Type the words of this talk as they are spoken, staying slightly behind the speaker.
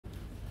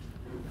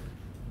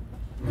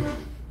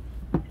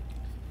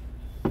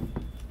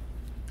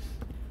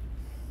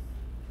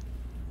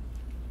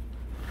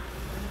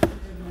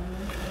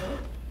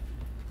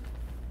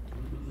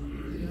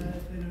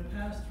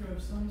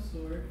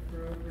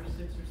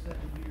7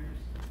 years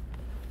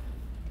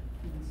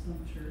in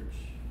some church.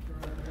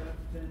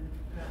 I've been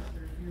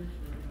pastor here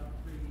for about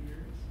 3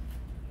 years.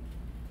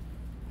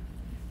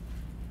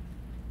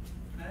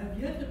 I have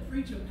yet to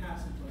preach a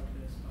passage like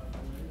this, by the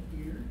way,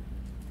 here.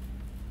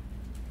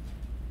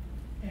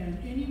 And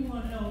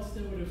anyone else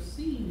that would have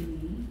seen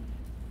me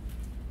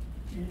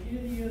in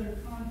any other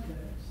context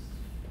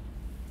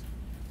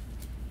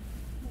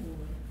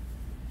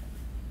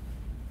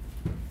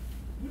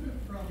would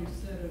have probably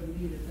said of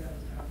me that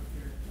was out of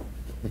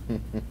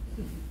character.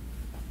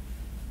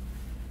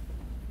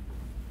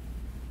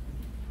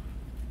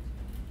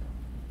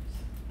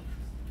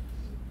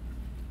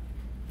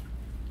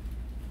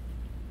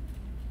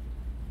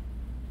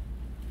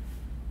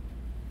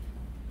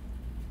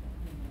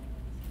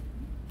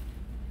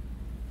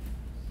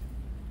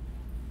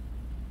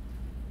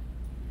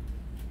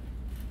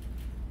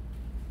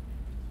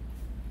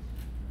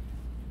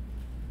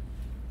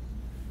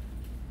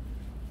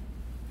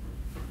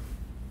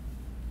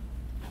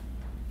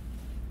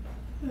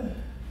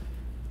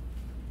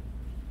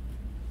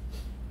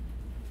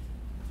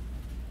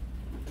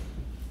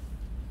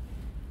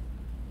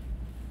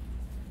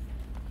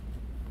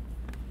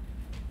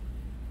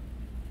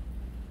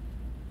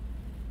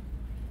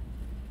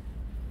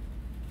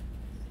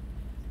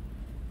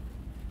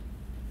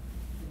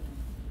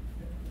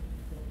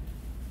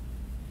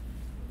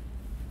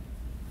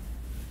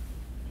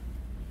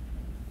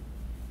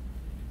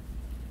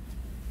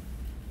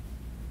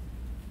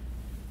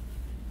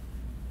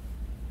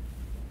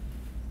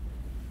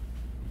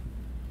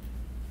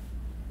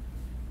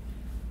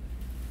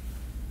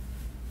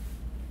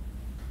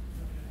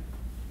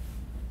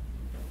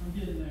 I'm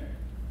getting there.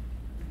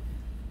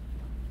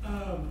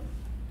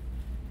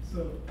 So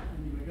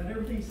anyway, got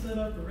everything set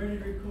up, we're ready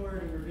to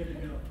record, and we're good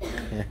to go.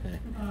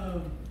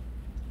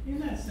 In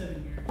that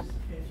 7 years,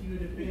 if you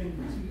would have been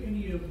to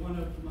any of one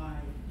of my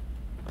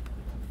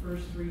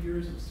first 3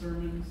 years of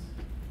sermons,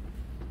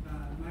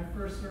 my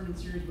first sermon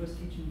series was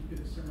teaching through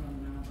the Sermon on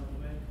the Mount, by the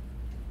way.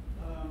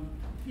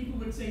 People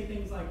would say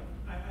things like,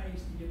 I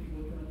used to get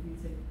people come up to me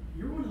and say,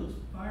 "You're one of those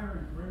fire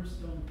and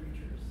brimstone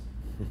preachers."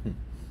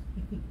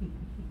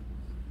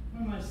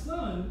 Well, my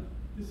son,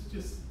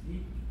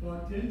 he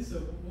walked in,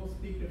 so we'll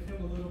speak of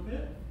him a little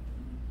bit,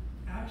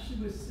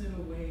 actually was sent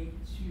away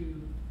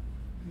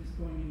he's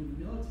going into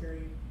the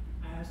military.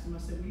 I asked him, I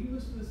said, "Will you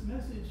listen to this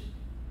message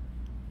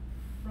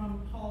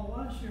from Paul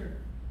Washer?"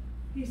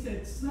 He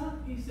said,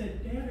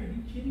 "Dad, are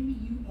you kidding me?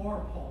 You are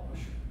Paul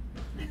Washer."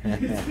 I've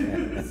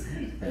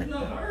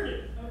heard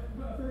it.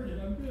 I've heard it.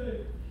 I'm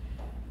good.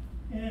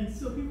 And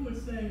so people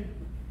would say,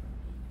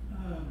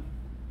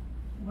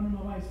 one of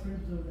my wife's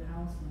friends was over the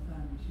house one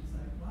time, and she's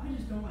like, "Well, I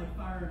just don't like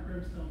fire and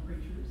brimstone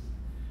preachers."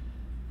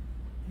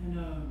 And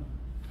I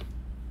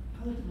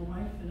looked at my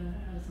wife, and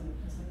I was like,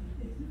 "Is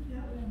it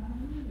that way? I'm not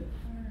really the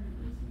fire and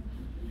brimstone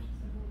preachers."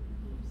 She's like,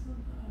 "Well,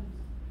 sometimes."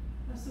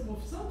 I said, "Well,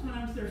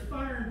 sometimes there's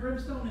fire and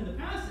brimstone in the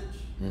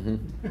passage." Mm-hmm.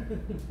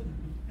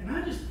 And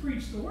I just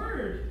preached the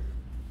word.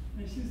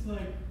 And she's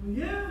like, "Well,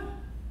 yeah.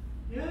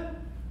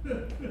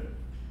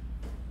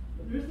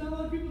 There's not a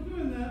lot of people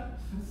doing that."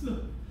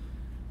 So,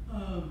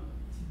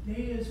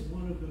 today is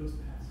one of those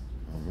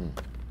passages. Mm-hmm.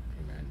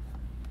 Amen.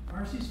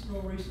 R.C.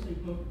 Sproul recently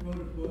wrote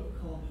a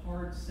book called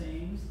Hard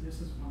Sayings.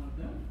 This is one of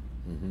them.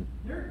 Mm-hmm.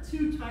 There are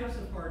two types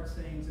of hard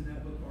sayings in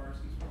that book of R.C.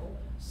 Sproul.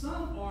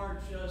 Some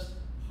are just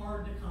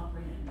hard to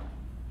comprehend,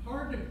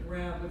 hard to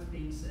grab what's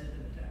being said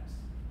in the text.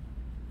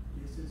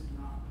 This is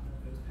not one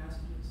of those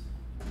passages.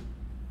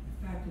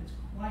 In fact, it's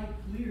quite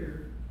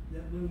clear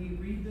that when we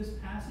read this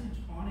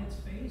passage on its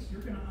face,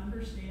 you're going to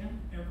understand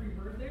every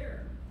word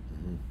there.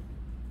 Mm-hmm.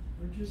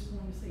 We're just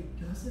going to say,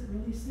 does it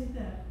really say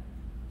that?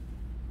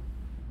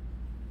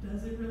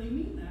 Does it really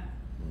mean that?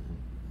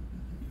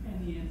 Mm-hmm.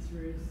 And the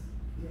answer is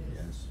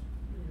yes.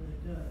 It really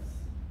does.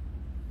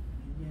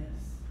 And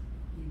yes,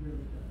 he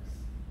really does.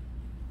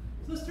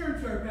 So let's turn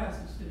to our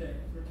passage today.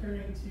 We're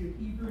turning to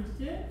Hebrews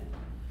 10.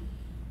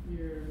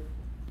 We're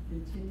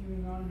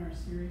continuing on in our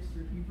series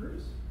through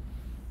Hebrews.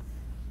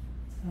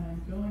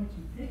 I'm going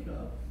to pick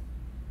up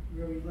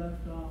where we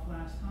left off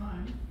last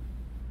time,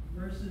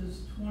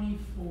 verses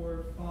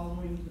 24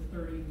 following to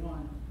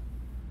 31.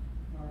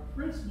 Our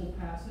principal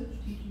passage,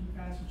 teaching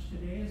passage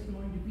today, is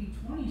going to be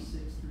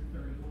 26 through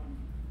 31.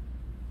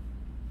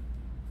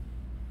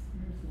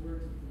 Here's the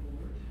words of the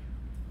Lord.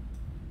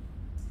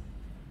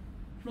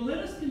 "For let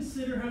us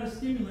consider how to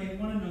stimulate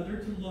one another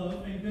to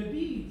love and good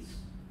deeds,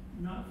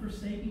 not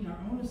forsaking our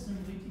own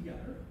assembly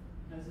together,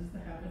 as is the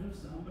habit of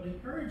some, but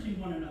encouraging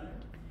one another,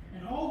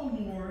 and all the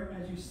more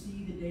as you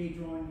see the day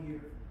drawing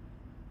near.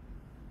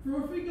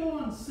 For if we go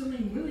on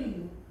sinning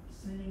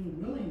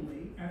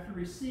willingly after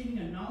receiving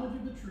a knowledge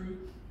of the truth,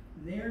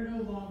 there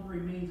no longer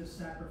remains a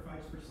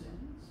sacrifice for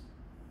sins,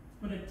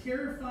 but a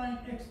terrifying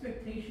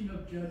expectation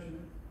of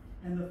judgment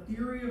and the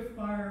fury of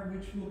fire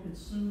which will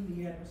consume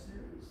the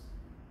adversaries.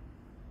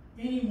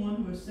 Anyone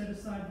who has set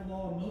aside the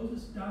law of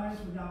Moses dies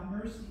without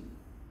mercy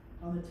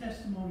on the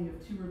testimony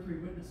of 2 or 3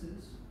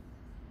 witnesses.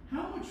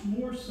 How much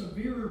more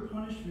severer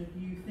punishment do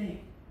you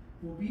think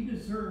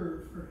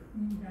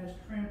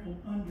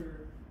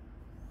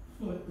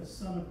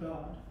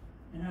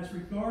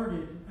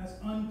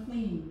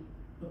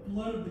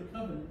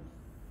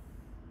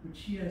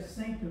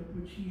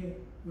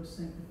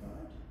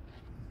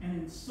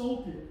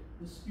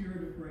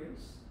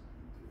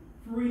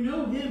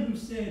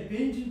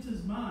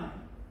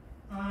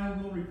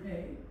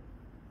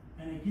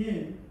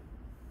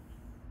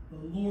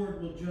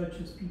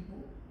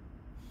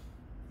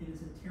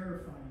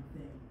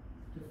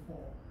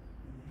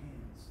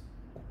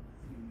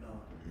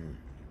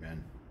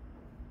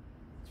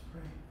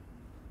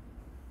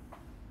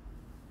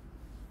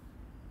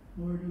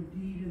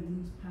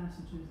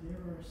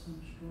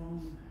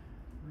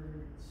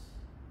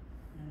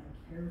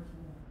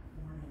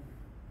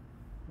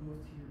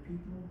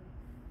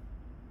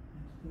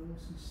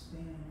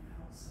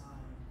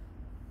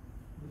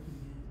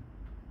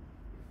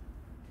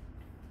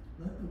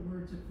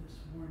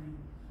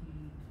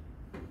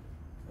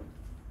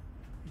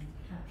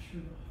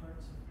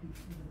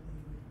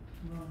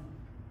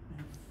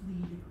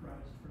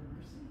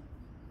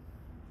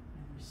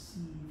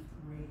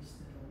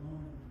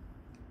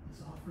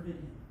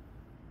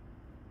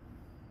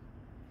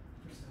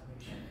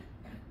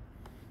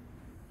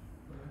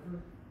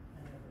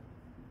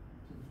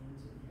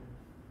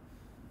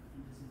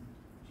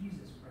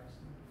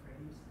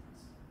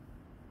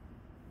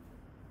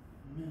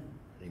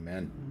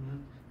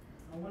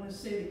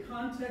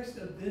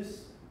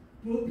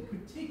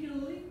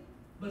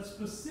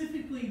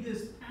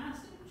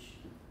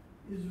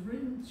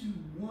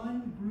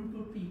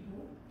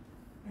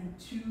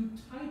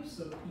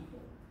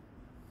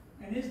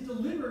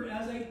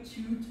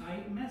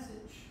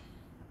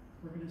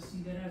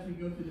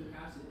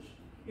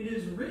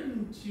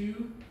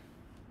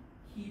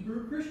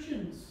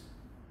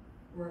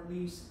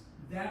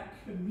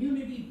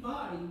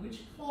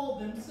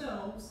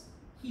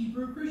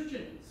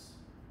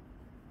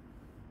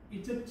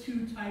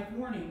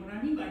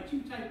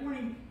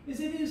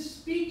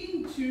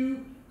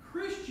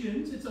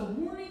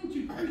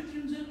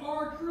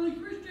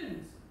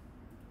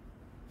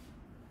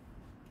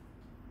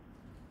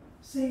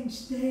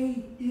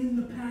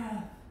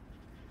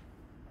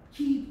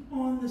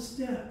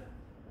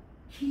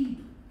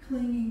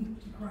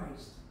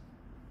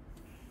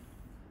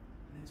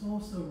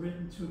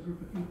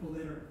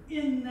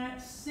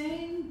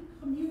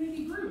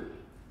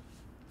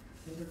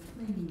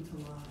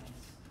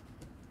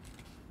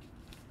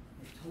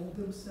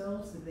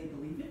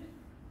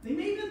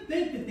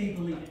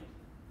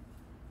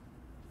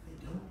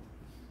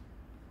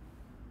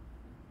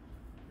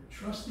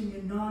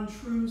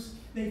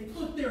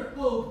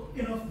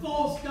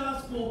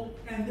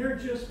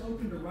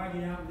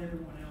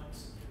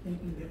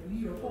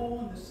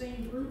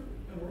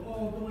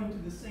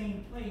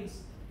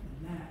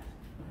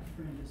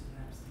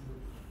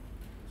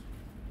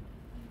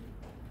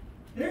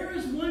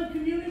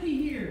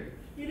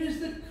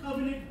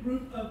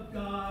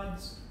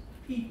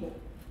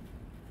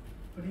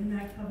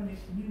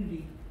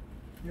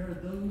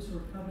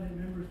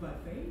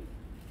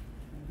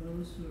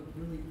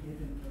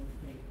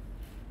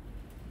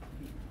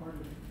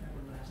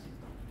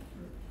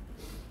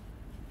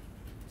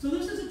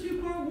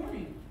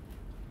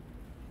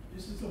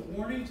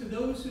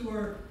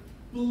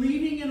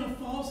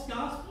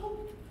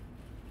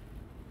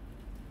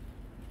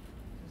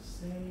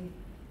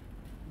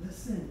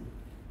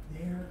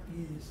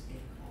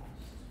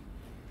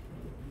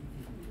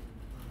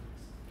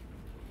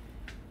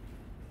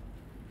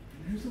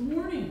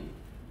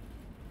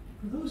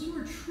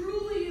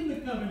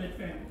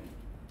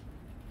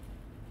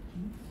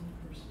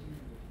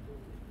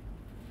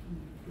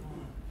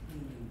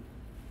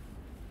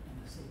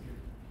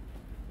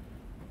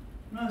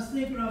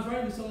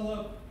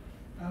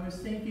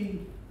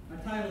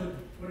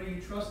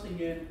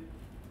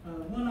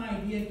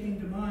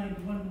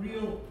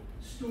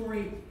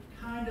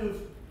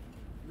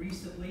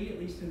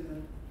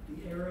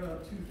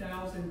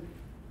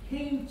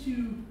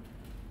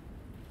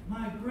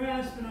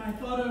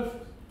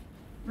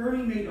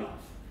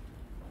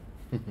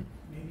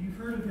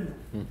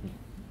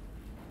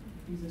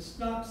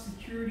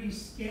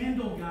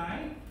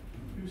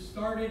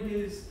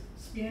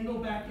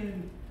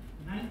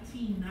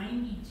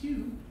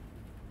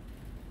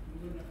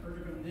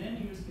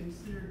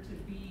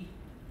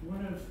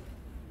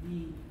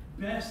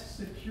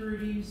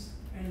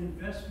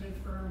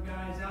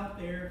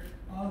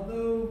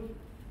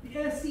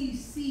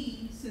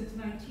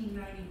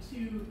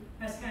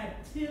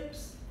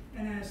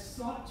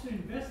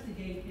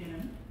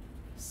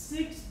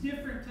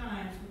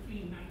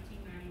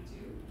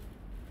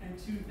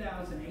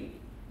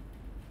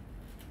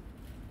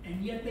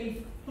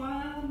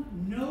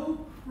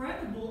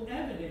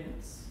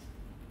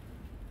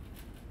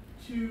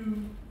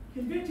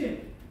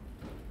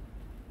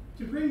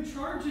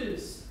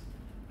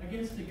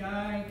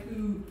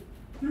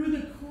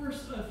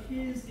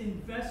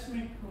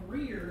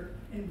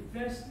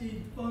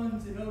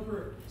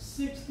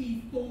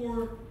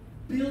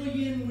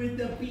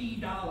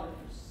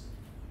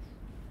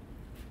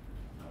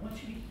I want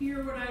you to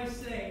hear what I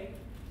say.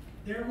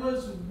 There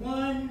was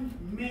one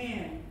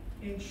man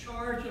in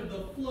charge of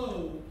the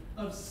flow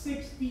of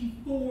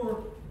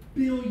 $64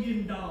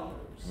 billion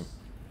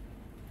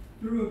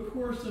through a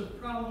course of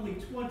probably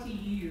 20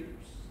 years.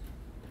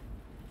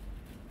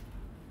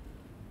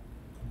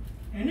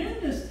 And in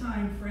this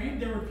time frame,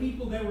 there were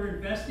people that were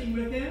investing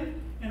with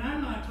him, and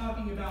I'm not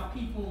talking about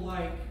people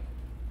like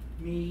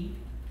me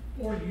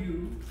or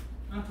you.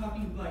 I'm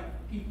talking like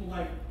people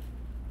like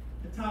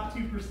the top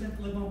 2%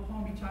 live on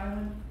Palm Beach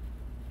Island.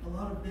 A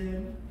lot of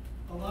them,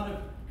 a lot of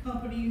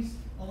companies,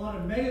 a lot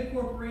of mega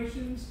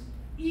corporations,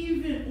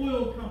 even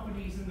oil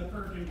companies in the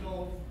Persian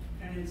Gulf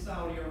and in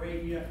Saudi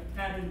Arabia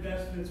had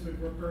investments with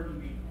Bernie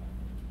Madoff.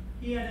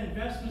 He had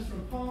investments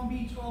from Palm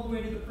Beach all the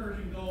way to the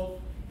Persian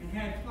Gulf and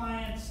had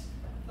clients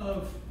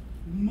of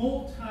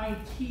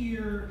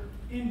multi-tier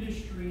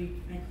industry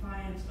and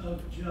clients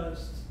of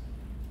just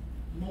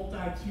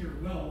multi-tier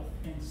wealth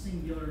and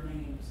singular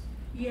names.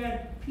 He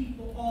had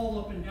people all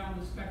up and down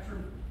the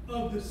spectrum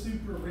of the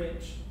super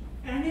rich.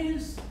 And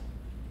it's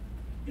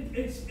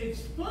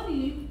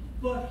funny,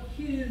 but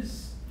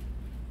his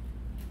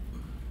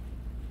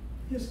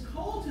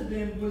call to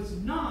them was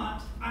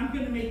not, I'm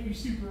going to make you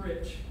super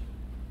rich.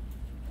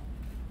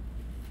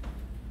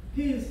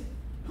 His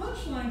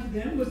punchline to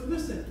them was,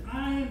 listen,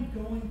 I am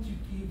going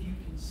to give you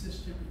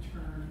consistent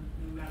return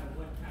no matter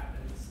what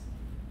happens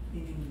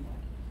in any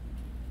market.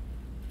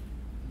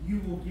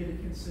 You will get a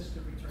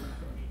consistent return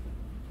from me.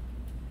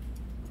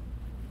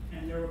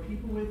 And there were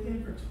people with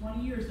him for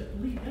 20 years that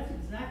believed that's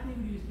exactly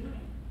what he was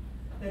doing.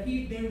 That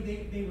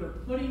they were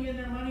putting in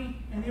their money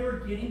and they were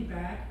getting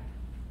back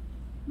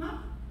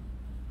not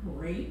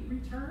great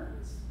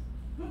returns,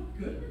 but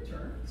good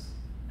returns.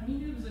 I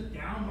mean, it was a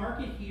down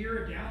market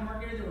here, a down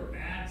market there. There were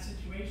bad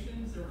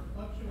situations, there were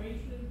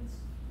fluctuations.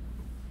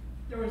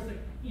 There was the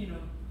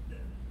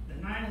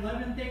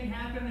 9/11 thing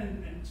happened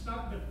and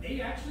stuff, but they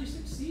actually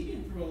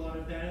succeeded through a lot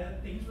of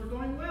that. Things were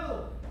going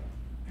well.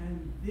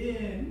 And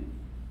then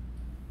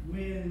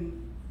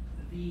when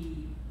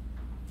we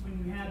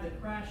had the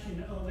crash in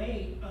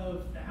 2008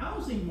 of the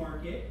housing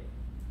market,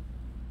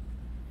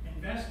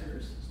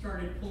 investors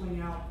started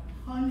pulling out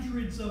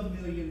hundreds of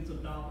millions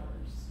of dollars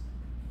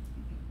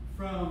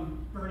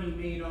from Bernie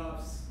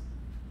Madoff's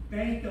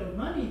bank of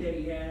money that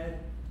he had,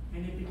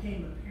 and it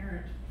became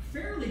apparent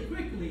fairly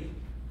quickly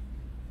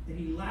that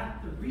he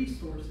lacked the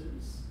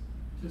resources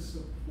to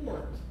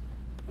support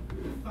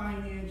the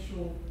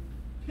financial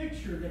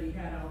picture that he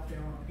had out there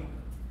on paper.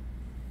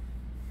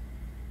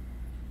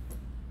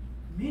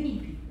 Many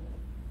people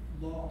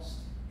lost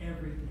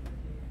everything that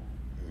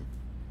they had.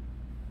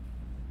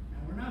 Now,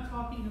 we're not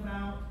talking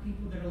about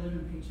people that are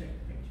living paycheck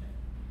to paycheck.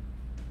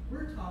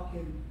 We're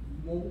talking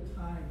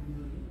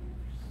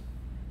multi-millionaires.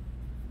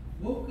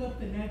 Woke up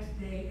the next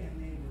day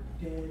and they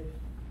were dead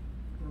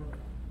broke.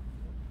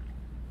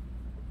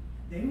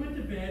 They went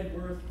to bed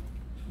worth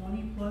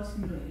 20 plus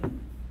million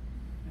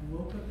and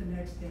woke up the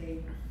next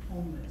day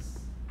homeless.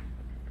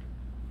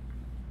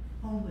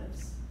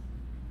 Homeless.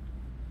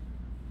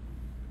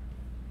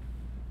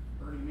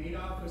 Bernie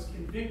Madoff was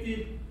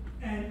convicted,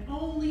 and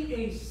only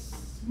a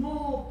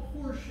small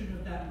portion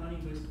of that money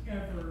was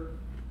ever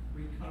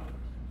recovered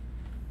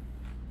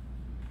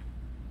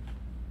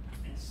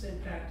and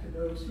sent back to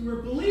those who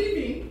were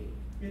believing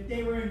that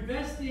they were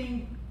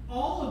investing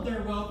all of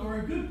their wealth or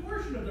a good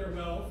portion of their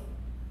wealth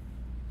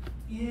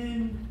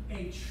in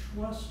a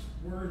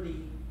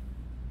trustworthy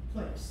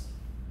place.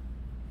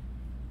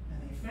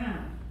 And they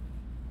found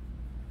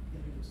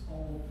that it was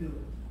all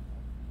built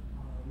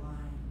on a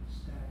line of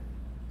staggered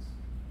lines.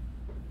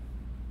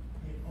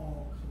 It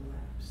all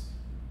collapsed,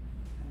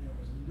 and there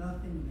was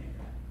nothing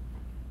there.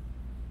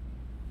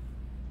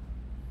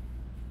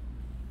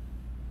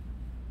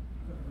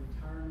 But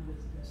retirement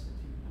is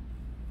destitute.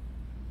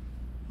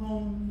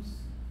 Homes,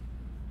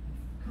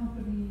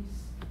 companies,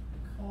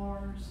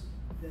 cars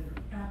that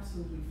are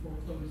absolutely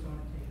foreclosed on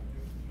and taken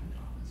away from you and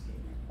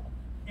confiscated.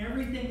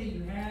 Everything that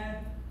you had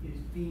is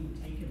being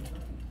taken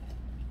away.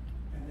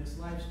 And this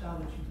lifestyle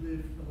that you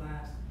lived for the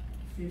last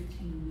 15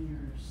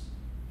 years,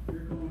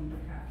 you're going to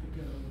have to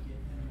go and get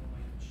minimum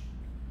wage.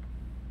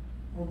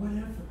 Or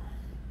whatever.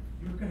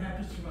 You're going to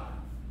have to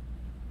survive.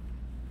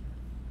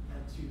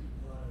 Led to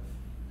a lot of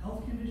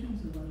health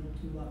conditions and led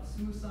to a lot of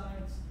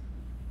suicides.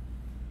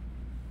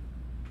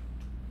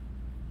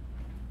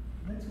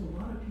 Led to a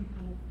lot of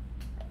people,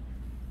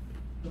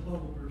 the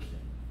bubble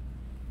bursting.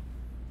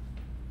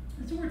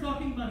 That's what we're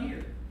talking about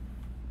here.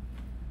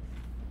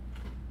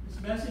 This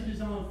message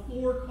is on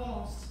 4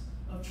 costs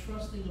of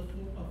trusting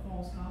a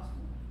false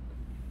gospel.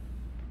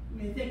 You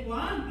may think, well,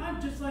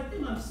 I'm just like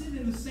them. I'm sitting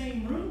in the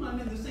same room. I'm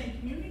in the same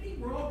community.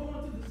 We're all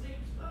going through the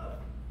same stuff.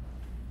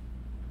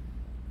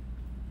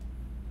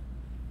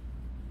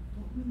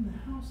 But when the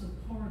house of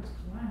cards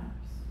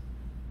collapse,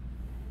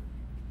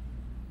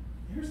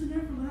 there's an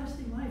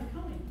everlasting life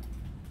coming.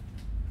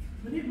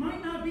 But it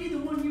might not be the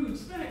one you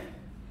expect.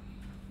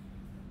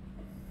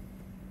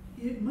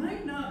 It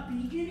might not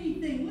be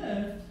anything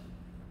left,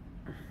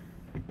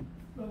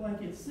 but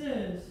like it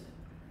says,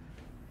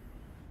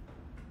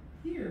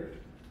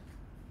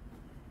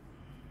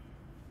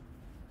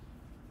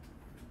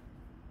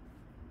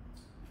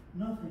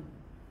 nothing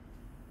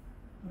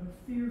but a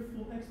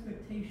fearful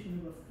expectation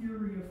of a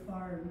fury of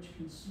fire which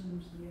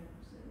consumes the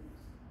adversaries.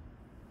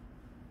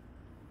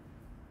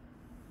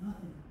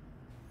 Nothing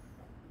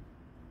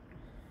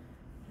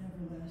but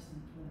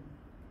everlasting torment.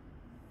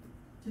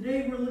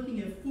 Today we're looking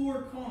at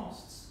 4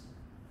 costs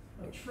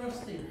of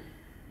trusting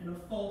in a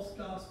false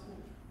gospel.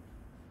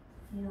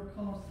 4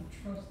 costs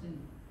of trusting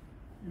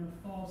in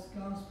a false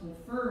gospel.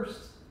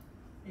 First,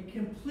 a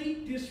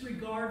complete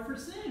disregard for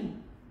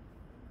sin.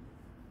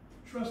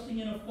 Trusting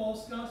in a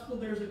false gospel,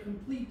 there's a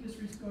complete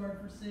disregard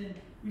for sin.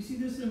 We see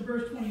this in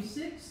verse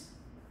 26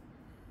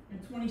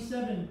 and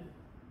 27.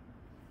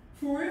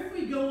 For if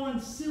we go on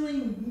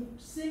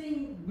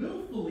sinning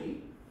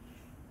willfully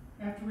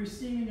after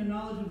receiving a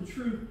knowledge of the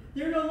truth,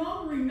 there no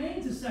longer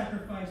remains a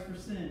sacrifice for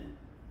sin.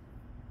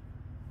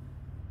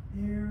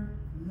 There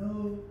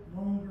no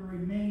longer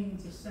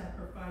remains a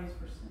sacrifice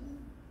for sin.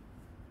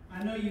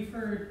 I know you've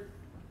heard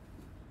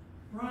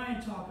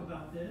Brian talk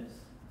about this.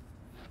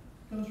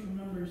 It comes from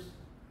Numbers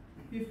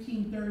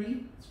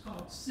 15:30. It's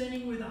called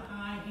sinning with a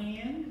high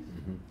hand.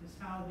 Is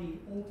how the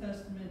Old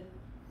Testament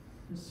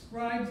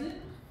describes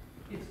it.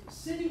 It's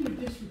sinning with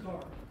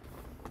disregard.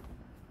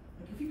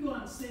 Like if you go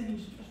out and sin, you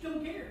just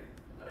don't care.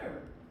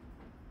 Whatever.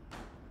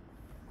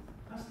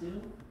 I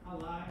steal, I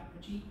lie,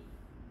 I cheat.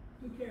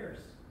 Who cares?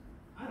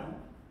 I don't.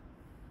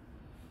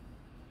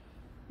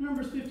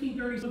 Numbers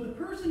 15:30. So the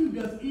person who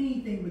does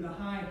anything with a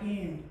high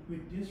hand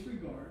with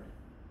disregard,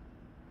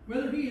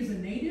 whether he is a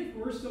native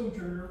or a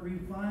sojourner,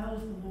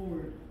 reviles the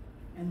Lord,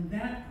 and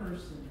that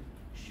person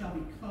shall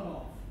be cut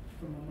off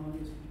from among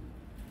his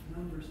people.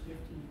 Numbers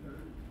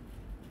 15:30.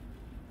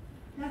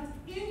 That's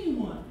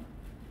anyone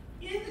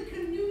in the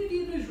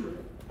community of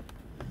Israel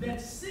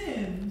that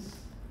sins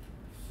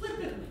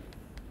flippantly.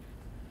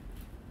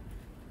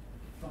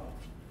 Oh,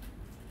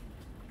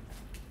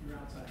 you're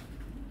outside the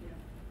community. Yeah.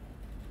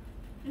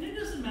 And it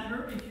doesn't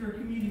matter if you're a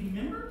community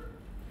member,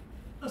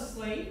 a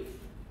slave,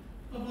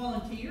 a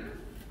volunteer,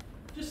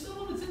 just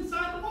someone that's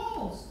inside the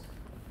walls.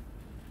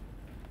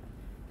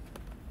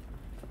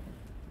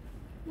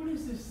 What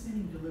is this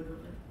sinning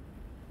deliberately?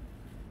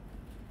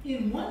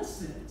 In one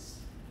sense,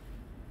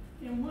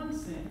 I want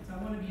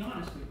to be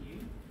honest with you,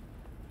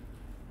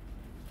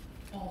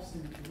 all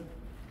sin is deliberate.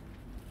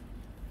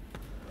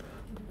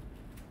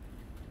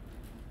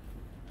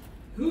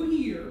 Who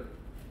here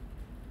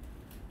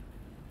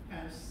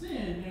has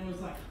sinned and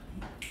was like,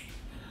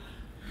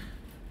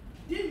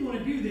 didn't want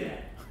to do that?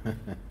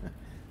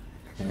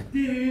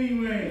 Did it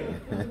anyway.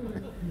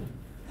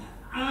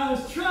 I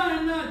was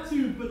trying not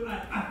to, but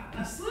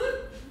I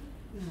slipped,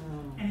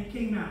 and it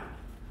came out.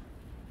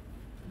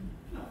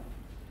 No,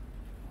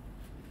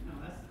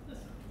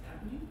 that's not what's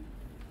happening.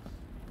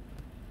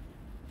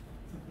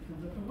 Something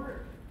comes up at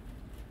work.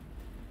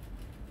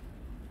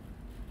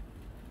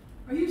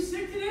 Are you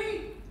sick today?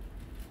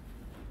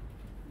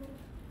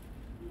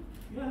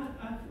 Yeah,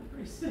 I feel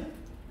pretty sick.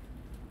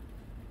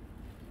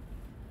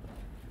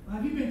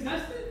 Have you been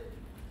tested?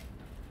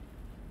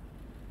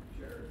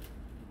 Sure.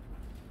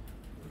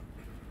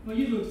 Well,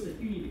 you look sick.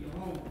 You need to go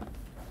home.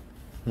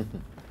 You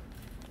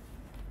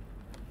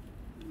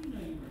know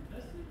you weren't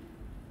tested.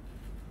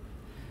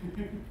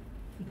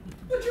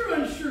 But you're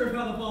unsure of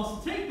how the boss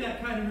will take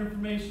that kind of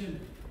information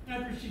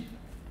after she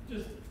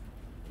just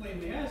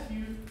plainly asked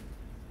you.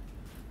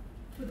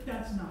 But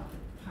that's not what the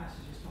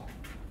passage is talking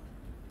about.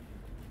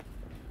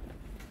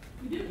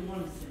 You didn't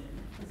want to sin,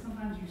 but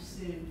sometimes you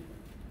sin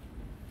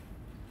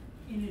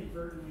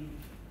inadvertently,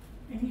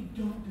 and you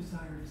don't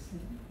desire to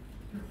sin.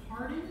 Your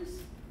heart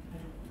is, I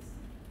don't want to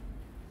sin.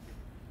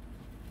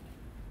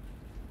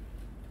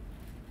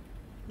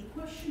 The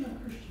question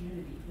of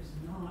Christianity is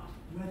not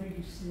whether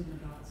you sin or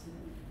not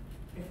sin.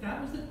 If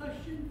that was the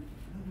question,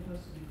 none of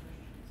us would be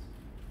Christians.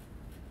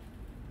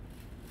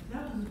 If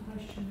that was the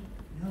question,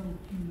 no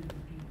human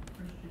would be a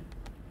Christian.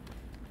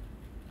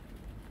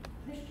 The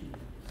question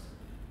is,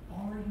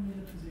 are you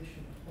in a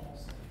position of Paul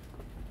said?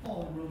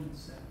 Paul in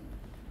Romans 7.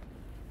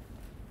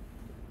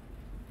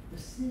 The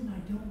sin I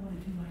don't want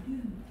to do, I do.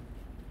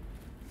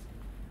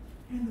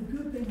 And the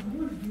good thing I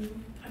want to do,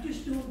 I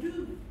just don't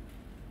do.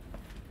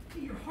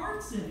 See, your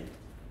heart's in it.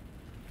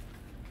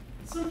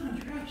 And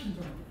sometimes your actions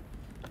aren't.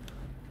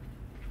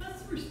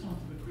 That's the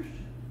response of a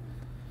Christian.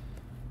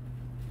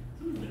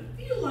 Someone's going to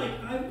feel like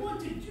I want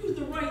to do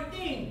the right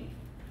thing.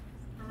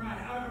 All right,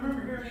 I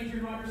remember hearing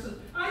Adrian Rogers say,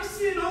 I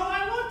sin all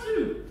I want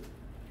to.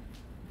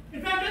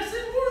 In fact, I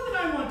sin more than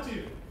I want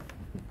to.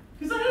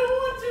 Because I don't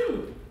want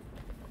to.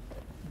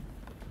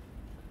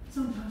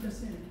 Sometimes I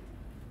sin.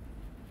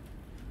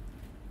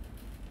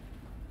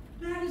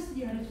 That is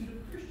the attitude of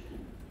a Christian.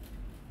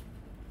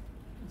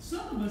 And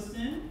some of us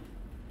sin.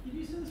 Did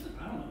you sin this?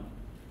 I don't know.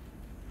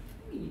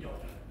 I mean, you don't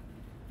know.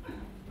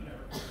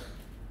 Whatever.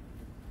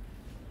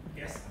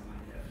 Yes, I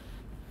might have.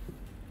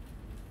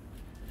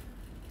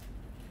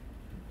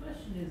 The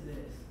question is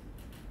this.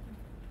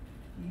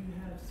 Do you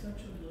have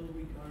such a low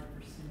regard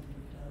for sin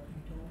that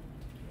you don't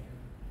really care?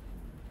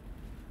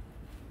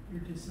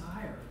 Your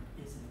desire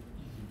isn't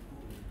even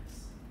holiness.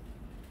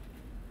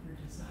 Your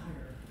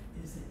desire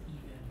isn't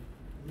even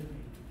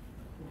living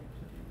according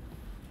to him.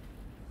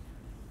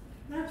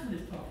 That's what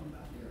it's talking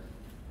about here.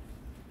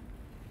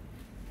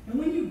 And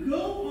when you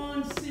go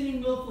on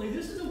sinning willfully,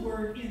 this is a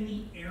word in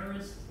the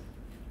aorist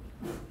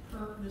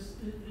purpose.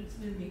 It's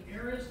in the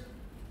aorist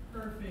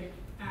perfect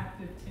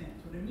active tense.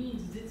 What it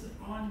means is it's an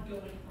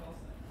ongoing process.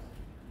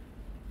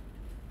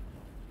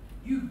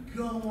 You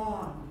go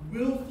on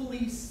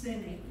willfully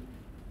sinning.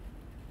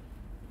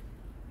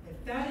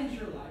 If that is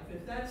your life,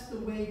 if that's the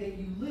way that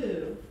you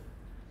live,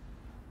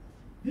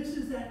 this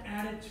is that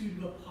attitude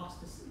of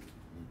apostasy.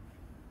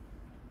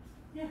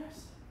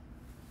 Yes.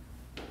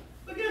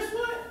 But guess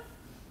what?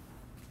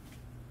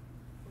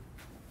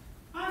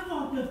 I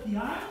walked up the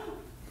aisle.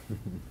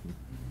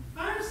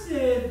 I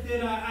said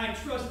that I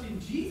trust in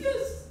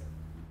Jesus.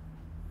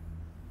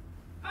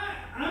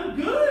 I'm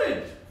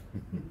good.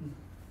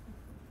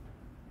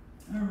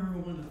 I remember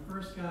one of the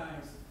first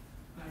guys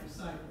I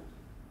discipled.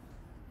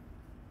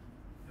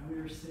 And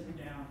we were sitting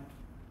down.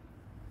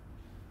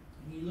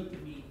 And he looked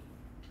at me.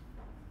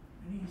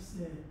 And he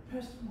said,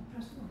 Pastor,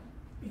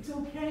 it's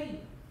okay.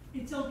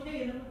 It's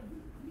okay. And I'm like,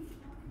 what are you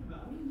talking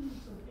about? What do you mean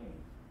it's okay?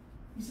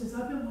 He says,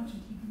 I've been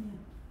watching TVN.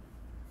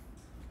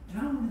 And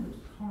I'm one of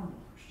those carnal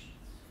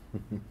Christians.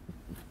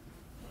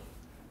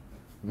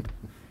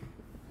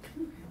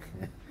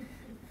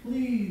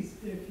 Please,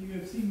 if you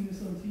have seen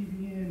this on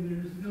TVN,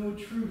 there's no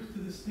truth to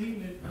the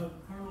statement of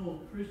carnal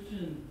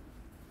Christian.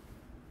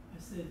 I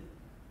said,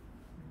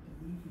 you're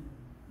believing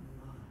in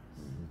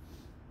lies.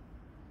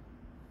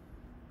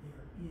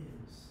 There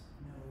is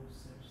no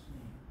such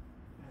thing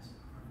as a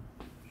carnal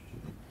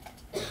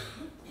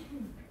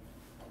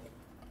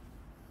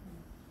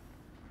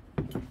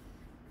Christian.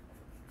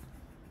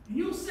 And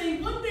you'll say,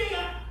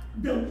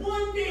 the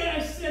one day I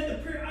said the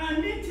prayer, I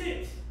meant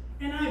it,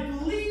 and I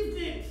believed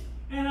it.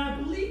 And I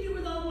believed it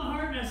with all my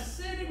heart, and I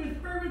said it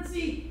with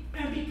fervency.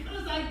 And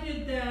because I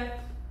did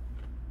that,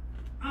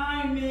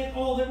 I meant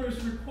all that was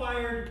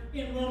required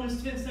in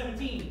Romans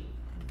 10:17.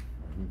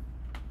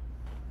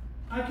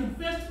 I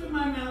confessed with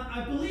my mouth,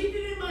 I believed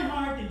it in my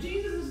heart that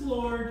Jesus is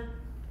Lord.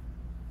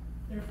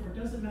 Therefore, it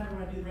doesn't matter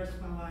what I do the rest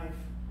of my life.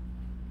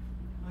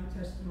 My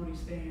testimony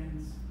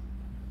stands.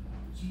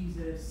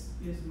 Jesus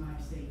is my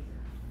Savior.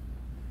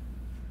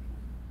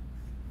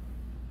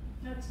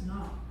 That's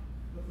not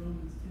what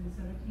Romans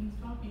 10:17 is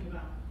talking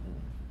about.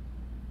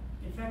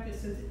 In fact, it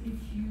says if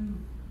you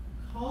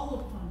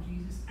call upon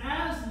Jesus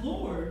as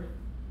Lord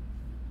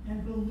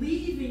and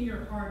believe in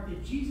your heart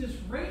that Jesus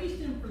raised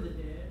him for the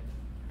dead,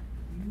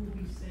 you will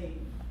be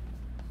saved.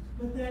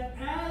 But that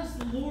as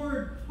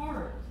Lord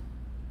part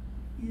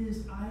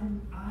is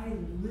I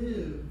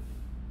live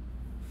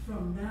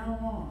from now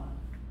on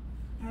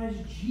as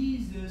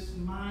Jesus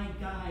my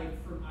guide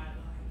for my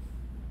life,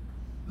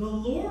 the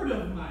Lord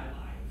of my life.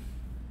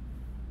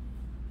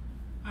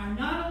 I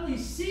not only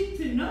seek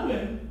to know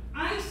him,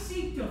 I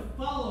seek to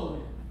follow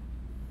him.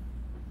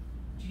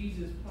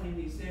 Jesus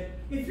plainly said,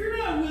 if you're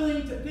not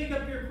willing to pick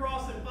up your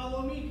cross and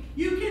follow me,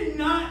 you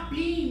cannot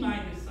be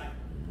my disciple.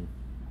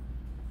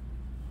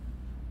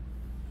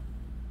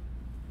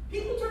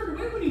 People turned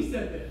away when he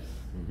said this.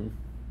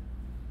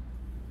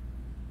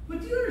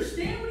 But do you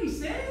understand what he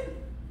said?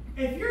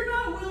 If you're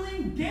not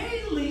willing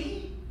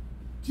daily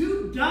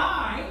to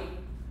die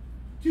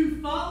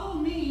to follow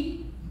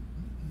me,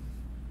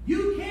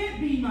 you can't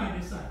be my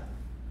disciple.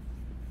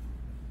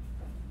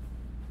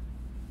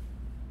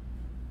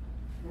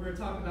 We're going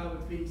to talk about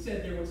what's being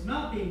said there, what's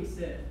not being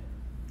said.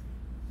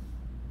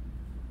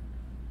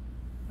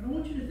 But I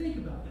want you to think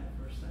about that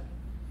for a second.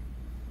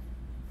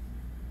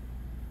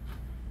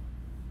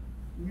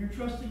 When you're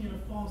trusting in a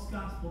false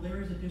gospel,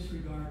 there is a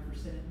disregard for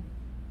sin.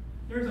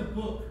 There's a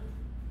book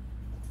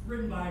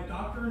written by a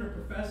doctor and a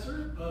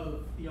professor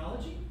of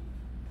theology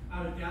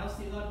out of Dallas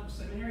Theological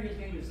Seminary. His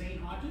name is Zane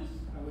Hodges.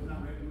 I would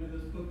not recommend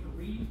this book to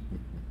read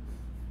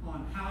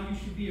on how you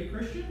should be a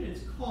Christian.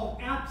 It's called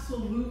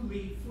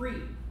Absolutely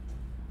Free.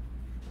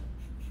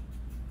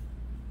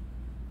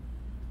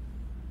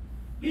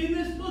 In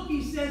this book,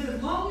 he says,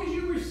 as long as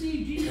you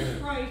receive Jesus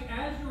Christ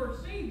as your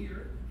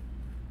Savior,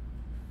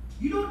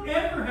 you don't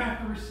ever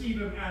have to receive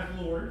him as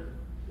Lord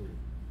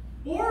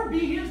or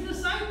be his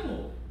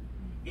disciple.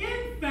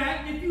 In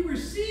fact, if you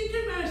received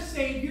him as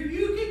Savior,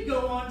 you could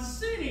go on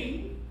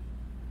sinning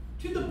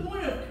to the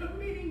point of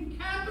committing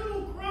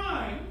capital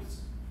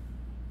crimes,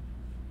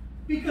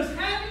 because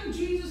having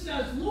Jesus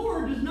as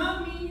Lord does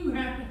not mean you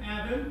have to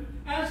have him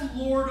as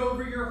Lord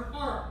over your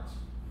heart.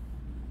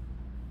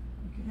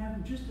 You can have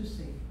him just as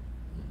Savior.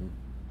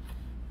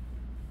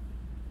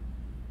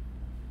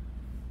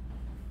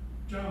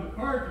 John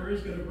MacArthur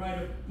is going to write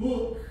a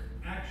book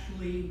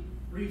actually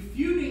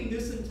refuting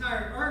this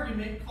entire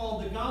argument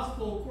called The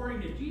Gospel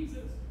According to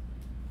Jesus.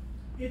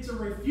 It's a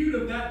refute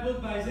of that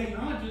book by Zane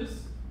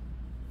Hodges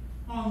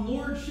on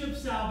lordship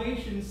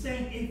salvation,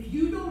 saying if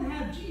you don't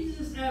have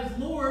Jesus as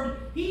Lord,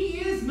 he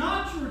is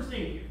not your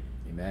Savior.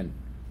 Amen.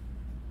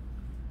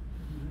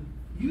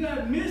 You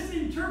have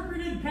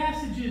misinterpreted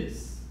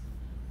passages.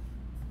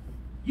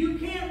 You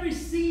can't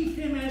receive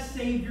him as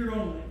Savior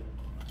only.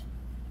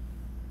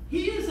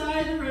 He is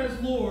either as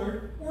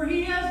Lord or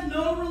he has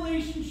no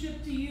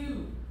relationship to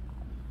you.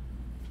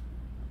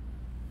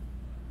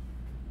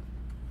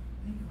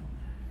 Think on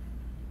that.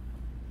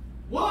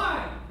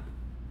 Why?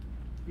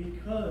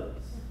 Because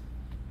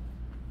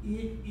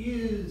it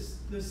is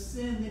the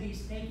sin that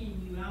he's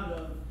taking you out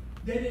of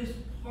that is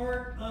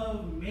part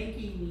of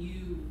making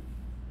you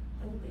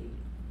holy.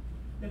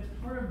 That's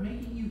part of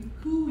making you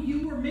who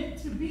you were meant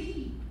to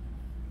be.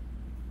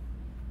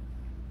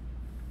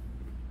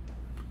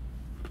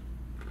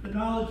 The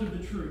knowledge of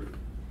the truth.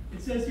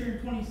 It says here in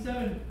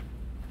 27:26,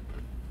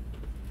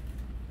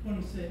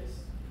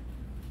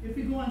 if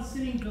we go on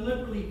sinning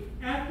deliberately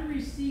after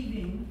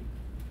receiving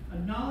a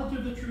knowledge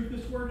of the truth,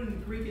 this word in the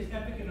Greek is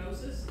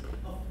epigenosis,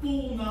 a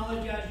full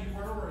knowledge as you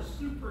were, or a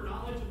super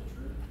knowledge of the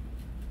truth.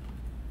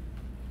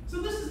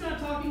 So this is not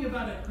talking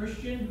about a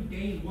Christian who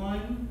day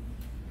one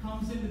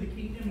comes into the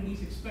kingdom and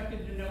he's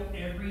expected to know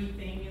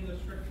everything in the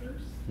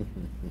scriptures.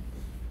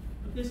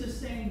 But this is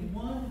saying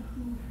one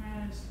who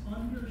has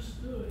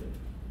understood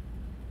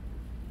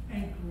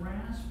and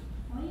grasped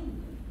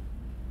plainly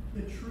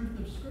the truth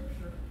of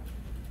Scripture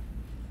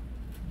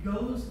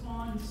goes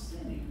on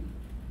sinning,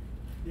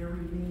 there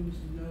remains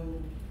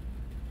no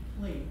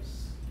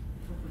place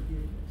for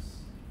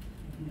forgiveness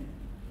in him,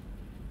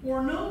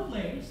 or no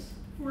place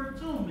for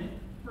atonement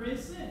for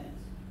his sins.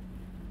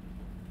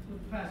 That's what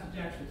the passage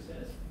actually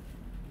says.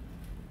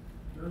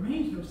 There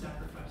remains no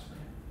sacrifice for him.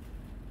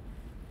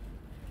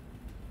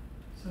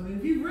 So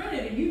if you've read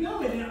it and you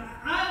know it, and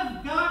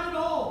I've got it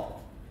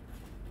all,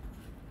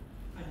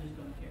 I just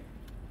don't care.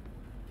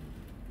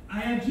 I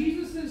have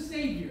Jesus as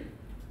Savior,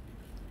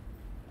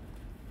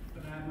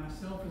 but I have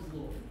myself as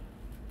Lord.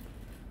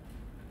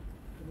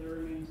 But there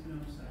remains no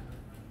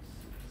sacrifice.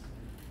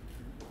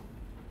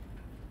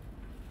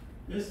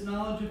 This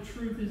knowledge of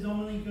truth is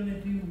only going to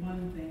do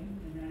one thing,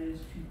 and that is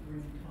to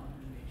bring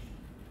condemnation.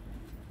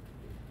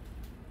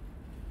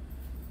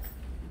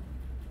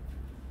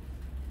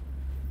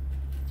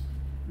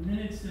 And then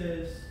it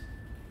says,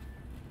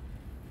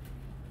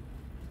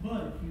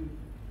 but if you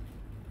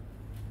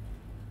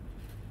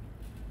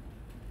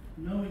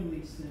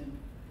knowingly sin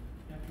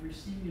after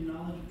receiving the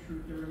knowledge of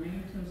truth, there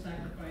remains no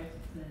sacrifice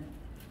of sin,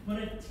 but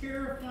a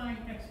terrifying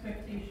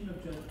expectation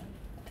of judgment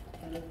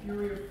and the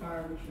fury of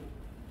fire which will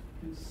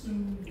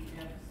consume the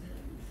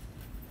adversaries.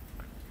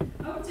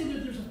 I would say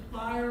that there's a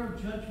fire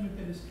of judgment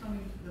that is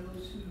coming to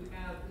those who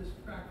have this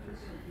practice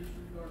of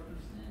disregard for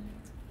sin.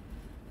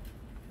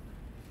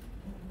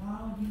 But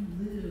while you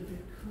live,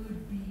 it could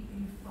be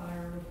a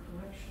fire of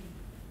correction.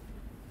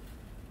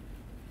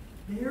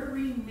 There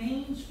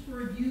remains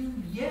for you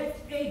yet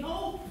a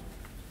hope.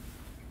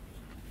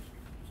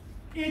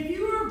 If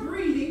you are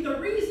breathing, the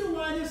reason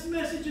why this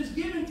message is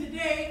given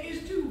today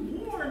is to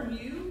warn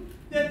you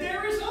that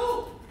there is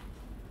hope.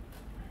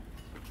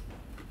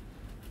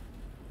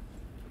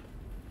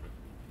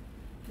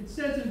 It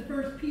says in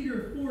 1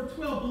 Peter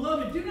 4:12,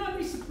 beloved, do not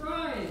be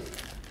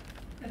surprised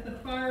at the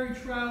fiery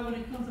trial when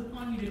it comes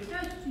upon you to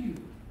test you,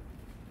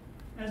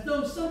 as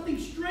though something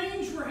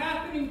strange were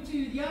happening to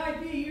you. The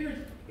idea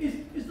here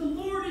is the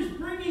Lord is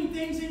bringing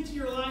things into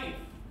your life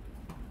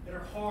that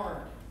are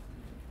hard,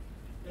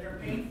 that are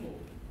painful,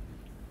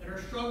 that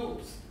are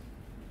struggles.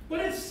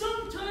 But it's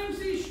sometimes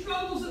these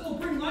struggles that will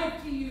bring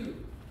life to you.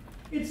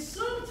 It's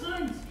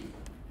sometimes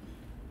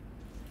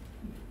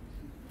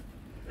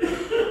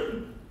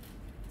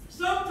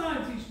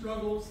these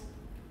struggles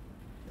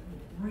that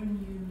will bring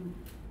you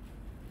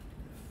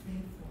the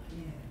faithful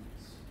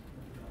hands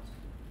of the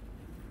gospel.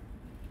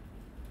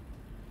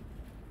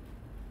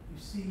 You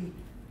see,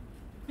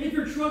 if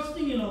you're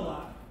trusting in a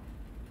lie,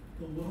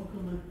 the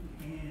welcome of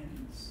the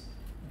hands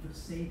of the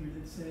Savior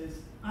that says,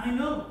 I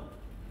know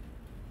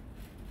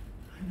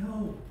you're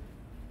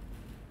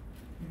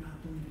not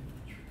believing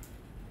the truth.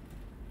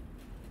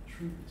 The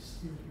truth is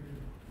still here to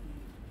welcome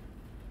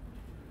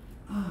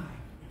you. I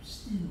am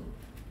still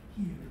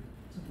here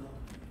to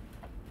welcome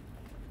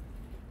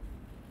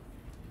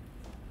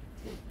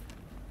you.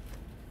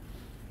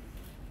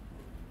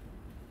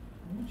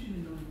 I want you to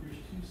know that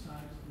there's two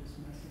sides to this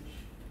message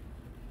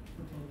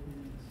for both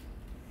ends.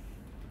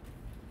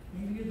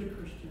 Maybe you're the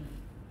Christian.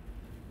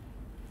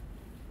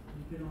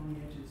 You've been on the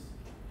edges.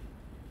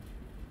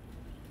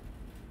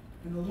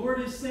 And the Lord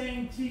is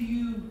saying to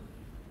you,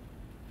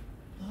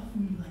 love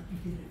me like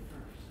you did at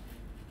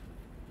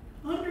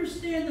first.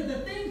 Understand that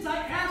the things I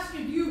ask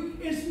of you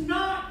is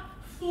not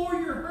for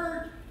your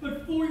hurt,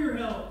 but for your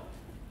help.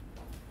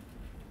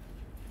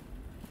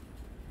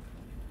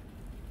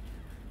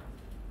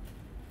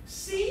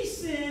 See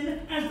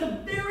sin as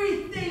the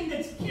very thing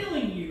that's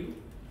killing you,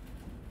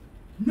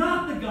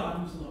 not the God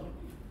who's loving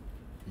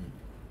you.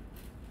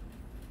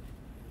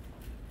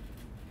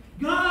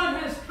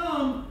 God has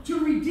come to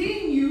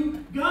redeem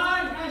you.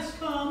 God has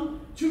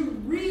come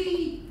to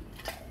refashion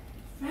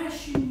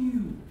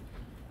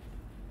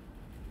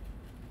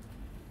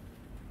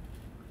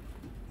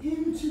you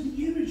into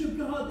the image of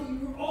God that you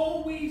were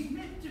always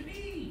meant to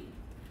be.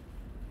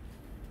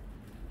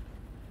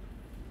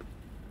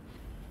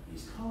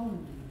 He's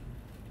calling you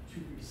to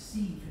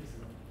receive His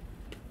love.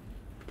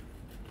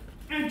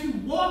 and to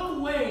walk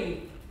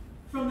away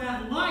from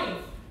that life,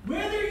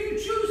 whether you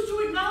choose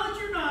to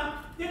acknowledge or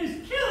not, that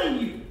is killing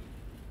you.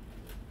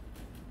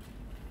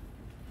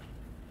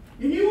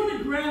 And you want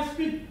to grasp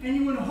it, and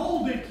you want to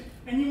hold it,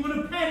 and you want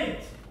to pet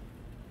it.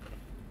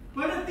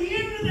 But at the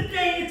end of the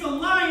day, it's a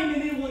lion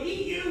and it will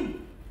eat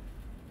you.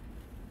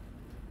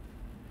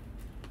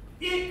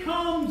 It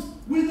comes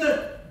with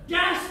a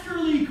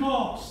dastardly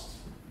cost.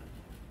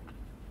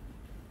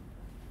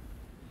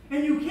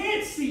 And you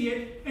can't see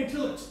it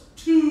until it's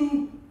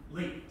too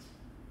late.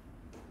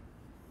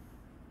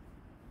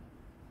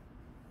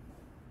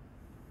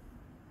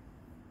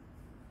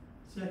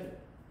 Second,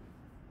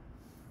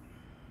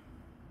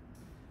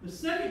 the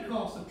second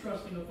cost of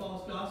trusting a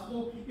false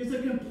gospel is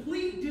a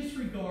complete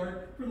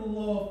disregard for the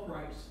law of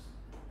Christ.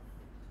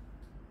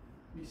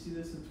 We see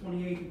this in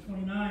 28 and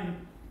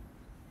 29.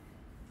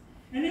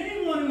 And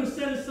anyone who has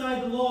set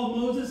aside the law of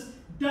Moses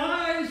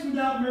dies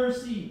without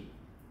mercy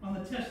on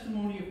the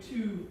testimony of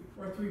 2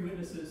 or 3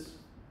 witnesses.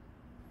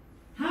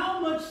 How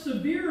much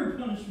severer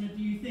punishment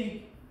do you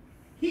think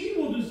he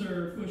will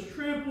deserve who has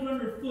trampled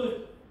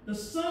underfoot the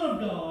Son of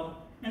God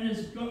and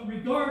has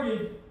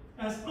regarded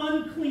as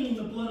unclean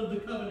the blood of the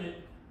covenant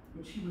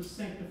which he was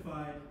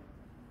sanctified?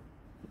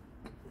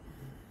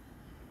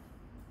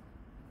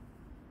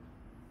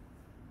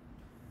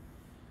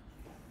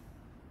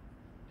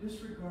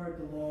 Disregard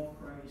the law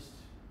of Christ.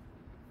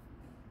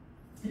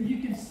 If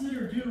you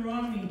consider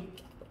Deuteronomy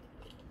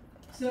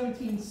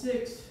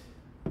 17:6,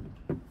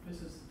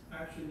 this is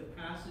actually the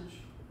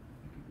passage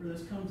where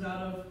this comes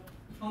out of.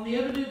 On the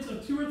evidence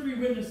of 2 or 3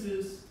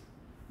 witnesses,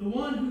 the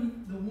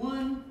one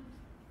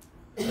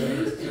who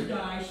is to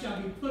die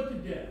shall be put to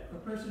death.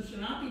 A person shall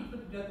not be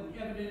put to death on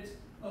the evidence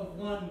of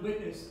 1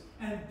 witness.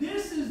 And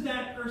this is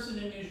that person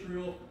in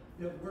Israel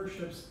that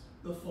worships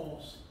the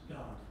false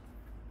god,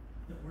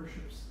 that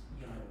worships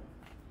Yahweh,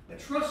 that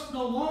trusts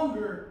no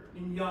longer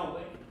in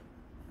Yahweh,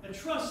 that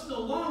trusts no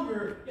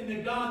longer in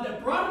the God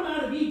that brought them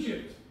out of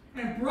Egypt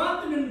and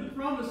brought them into the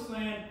promised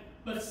land,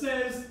 but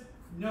says,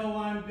 no,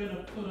 I'm going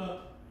to put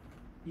up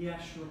the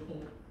Asherah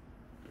pole.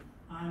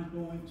 I'm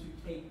going to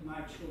take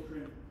my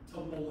children to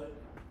Moloch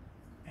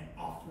and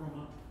offer them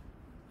up.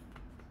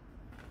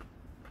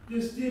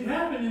 This did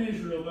happen in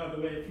Israel, by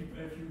the way,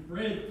 if you've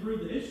read through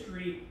the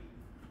history,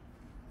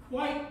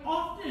 quite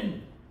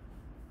often.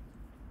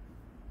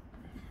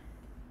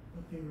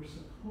 But they were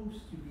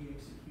supposed to be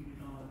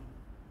executed on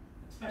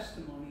the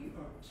testimony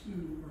of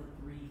 2 or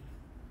 3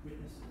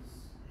 witnesses.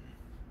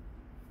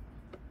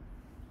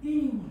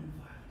 Anyone who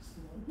violates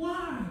the law.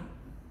 Why?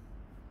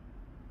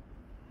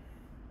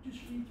 Just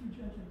read through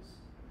Judges.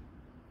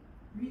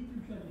 Read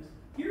through Judges.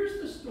 Here's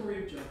the story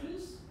of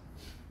Judges,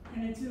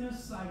 and it's in a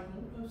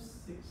cycle of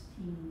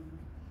 16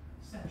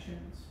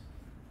 sections.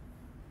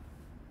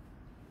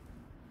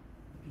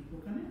 The people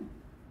come in.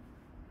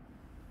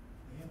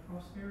 They have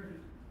prosperity.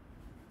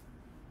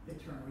 They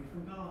turn away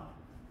from God.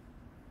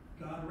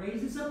 God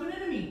raises up an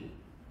enemy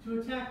to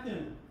attack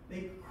them.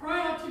 They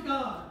cry out to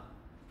God.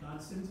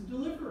 God sends a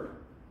deliverer.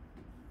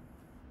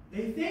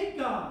 They thank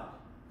God.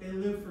 They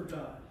live for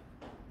God.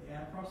 They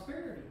have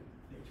prosperity.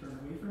 They turn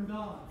away from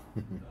God.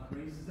 God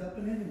raises up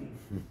an enemy.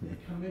 They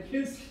come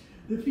against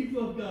the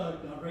people of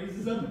God. God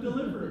raises up a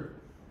deliverer.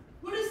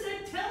 What is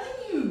that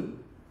telling you?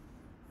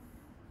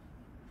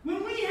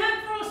 When we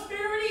have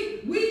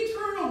prosperity, we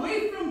turn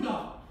away from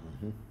God.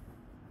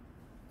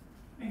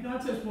 And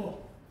God says,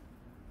 well,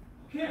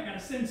 okay, I got to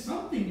send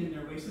something in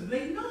their way so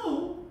they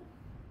know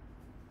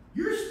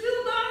you're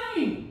still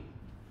dying.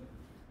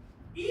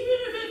 Even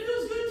if it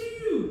feels good to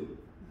you.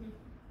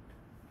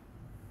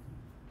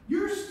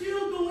 You're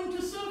still going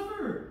to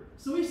suffer.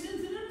 So he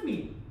sends an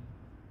enemy.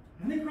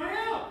 And they cry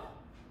out,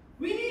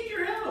 we need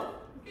your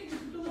help. Okay,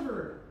 just a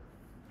deliverer.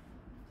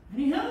 And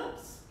he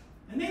helps.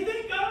 And they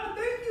thank God,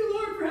 thank you,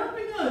 Lord, for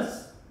helping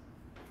us.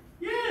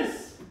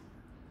 Yes.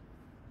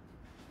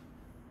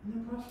 And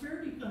then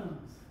prosperity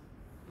comes.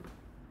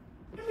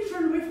 And we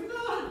turn away from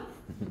God.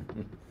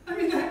 I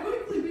mean, that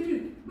quickly we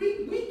do.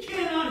 We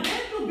cannot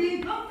handle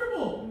being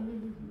comfortable.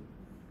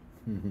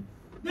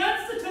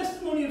 That's the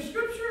testimony of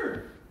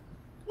Scripture.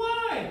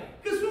 Why?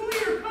 Because when we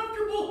are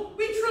comfortable,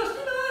 we trust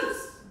in us.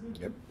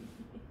 Yep.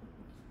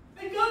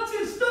 And God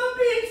says, stop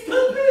being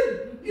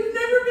stupid. You've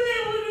never been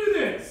able to do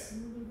this.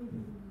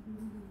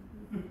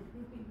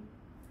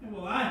 And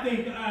well, I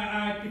think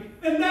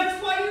and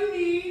that's why you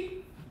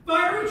need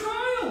fiery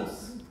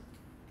trials.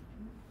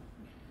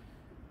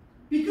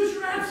 Because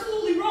you're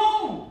absolutely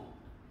wrong.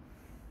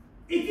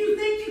 If you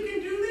think you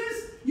can do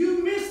this,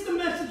 you miss the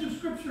message of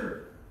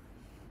Scripture.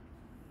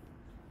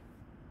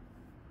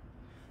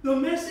 The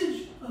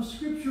message of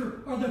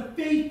Scripture are the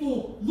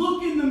faithful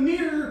look in the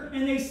mirror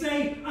and they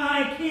say,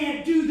 I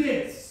can't do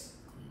this.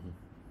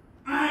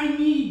 I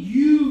need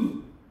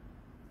you,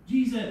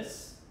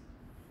 Jesus.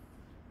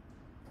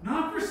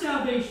 Not for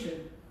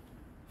salvation,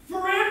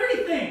 for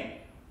everything.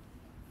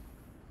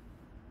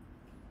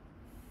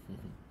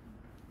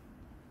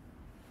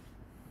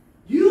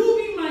 You will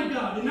be my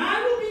God, and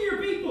I will be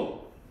your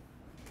people.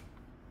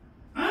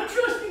 I'm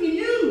trusting in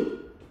you.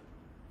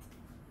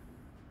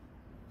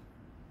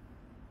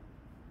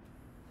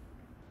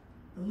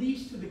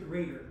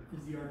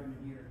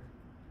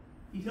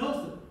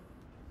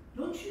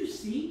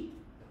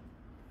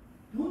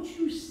 don't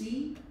you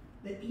see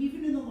that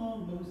even in the law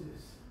of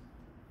Moses,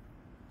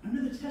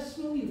 under the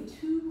testimony of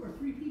 2 or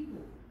 3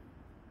 people,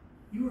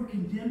 you are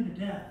condemned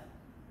to death?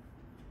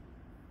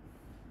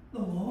 The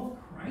law of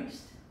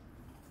Christ?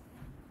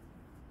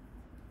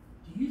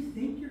 Do you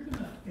think you're going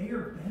to fare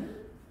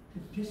better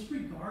to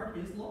disregard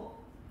his law?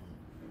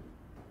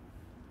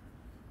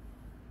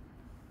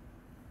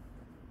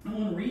 I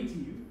want to read to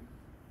you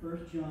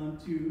 1 John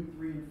 2,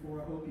 3, and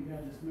 4. I hope you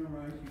have this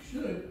memorized. You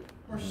should.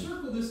 Or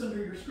circle this under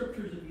your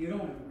scriptures if you don't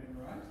have it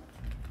memorized.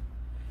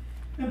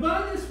 And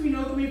by this we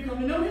know that we have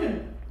come to know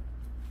him,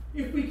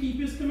 if we keep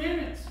his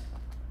commandments.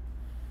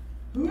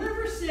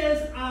 Whoever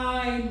says,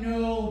 I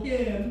know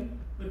him,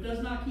 but does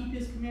not keep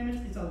his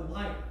commandments, is a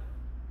liar.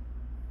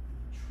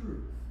 The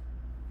truth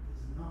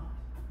is not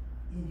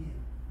in him.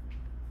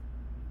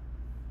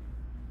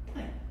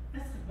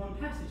 That's like one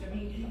passage. I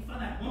mean, you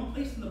find that one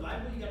place in the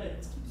Bible, you gotta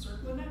keep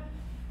circling that.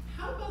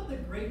 How about the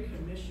Great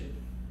Commission?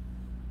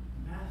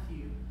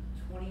 Matthew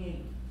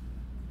 28,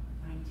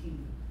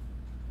 19.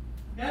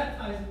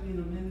 Baptizing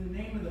them in the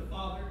name of the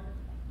Father,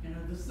 and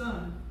of the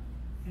Son,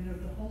 and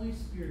of the Holy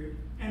Spirit.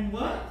 And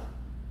what?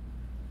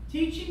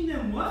 Teaching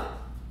them what?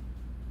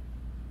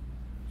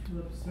 To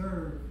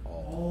observe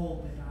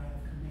all that I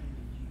have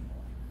commanded you.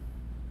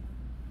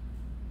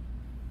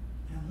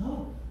 And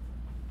lo,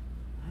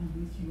 I'm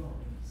with you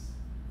always,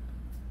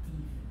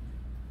 even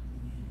to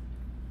the end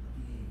of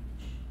the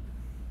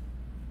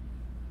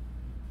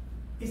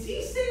age. Is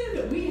he saying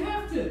that we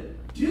have to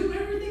do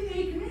everything that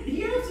he commanded?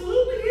 He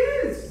absolutely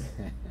is.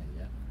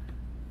 Yeah.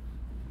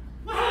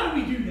 Well, how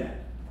do we do that?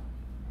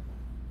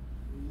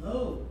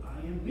 Lo, I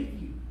am with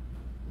you,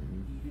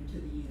 even to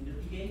the end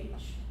of the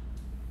age.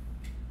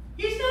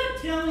 He's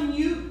not telling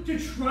you to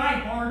try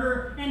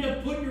harder and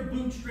to put your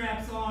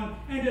bootstraps on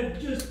and to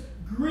just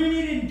grin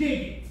it and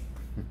dig it.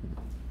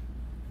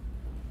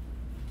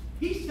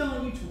 He's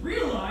telling you to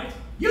realize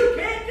you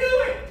can't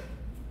do it.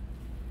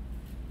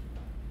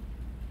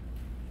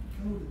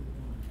 Go to the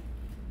one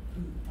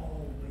who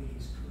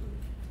always could.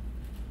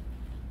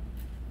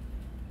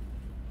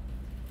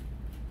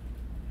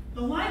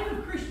 The life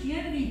of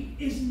Christianity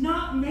is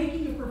not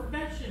making a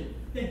profession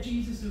that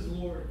Jesus is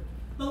Lord.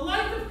 The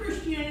life of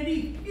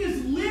Christianity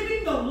is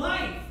living the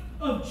life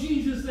of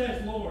Jesus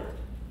as Lord.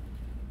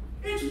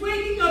 It's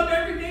waking up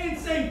every day and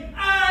saying,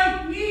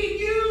 I need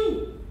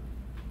you.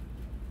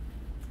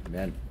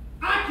 Amen.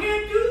 I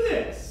can't do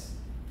this.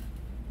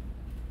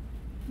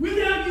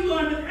 Without you,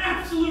 I'm an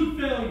absolute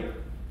failure.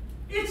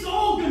 It's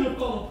all going to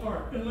fall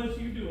apart unless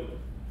you do it.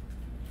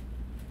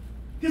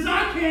 Because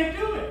I can't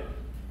do it.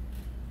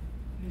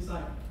 And he's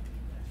like,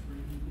 that's where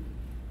you do it.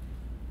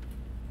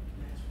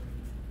 That's where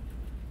you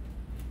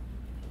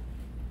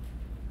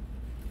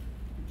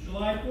do it.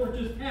 July 4th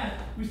just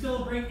passed. We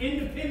celebrate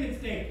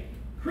Independence Day.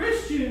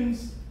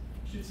 Christians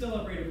should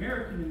celebrate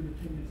American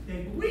Independence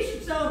Day, but we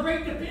should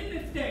celebrate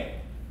Dependence Day.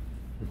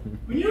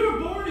 When you were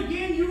born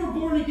again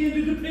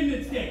to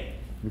Dependence Day.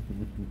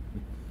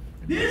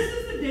 This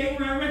is the day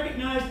where I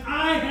recognize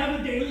I have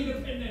a daily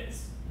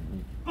dependence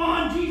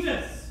on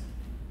Jesus.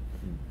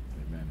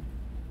 Amen.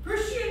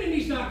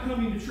 Christianity's not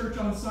coming to church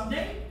on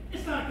Sunday.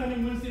 It's not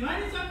coming Wednesday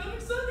night. It's not coming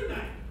Sunday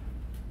night.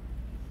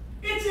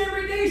 It's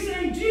every day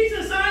saying,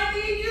 Jesus, I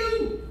need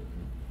you.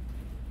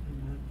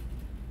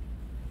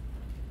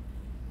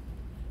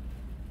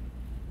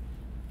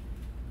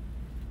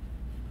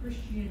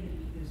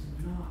 Christianity is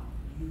not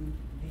you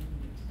making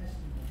a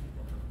testimony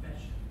or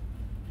profession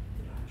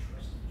that I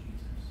trust in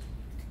Jesus.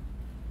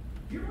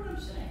 Hear what I'm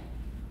saying?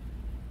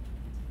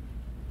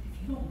 If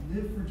you don't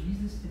live for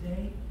Jesus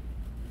today,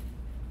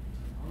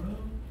 tomorrow,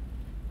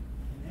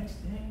 the next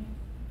day,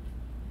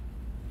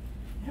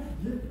 never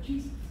live for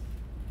Jesus.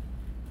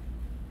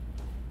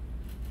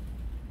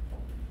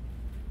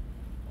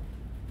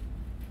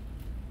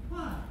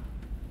 Why?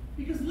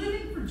 Because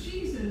living for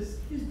Jesus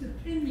is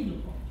depending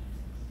upon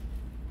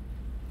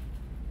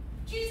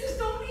Jesus. Jesus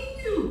don't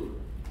need you.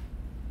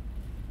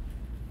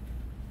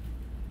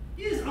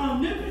 He is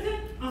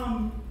omnipotent,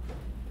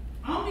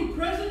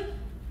 omnipresent,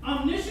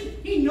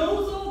 omniscient. He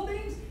knows all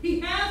things. He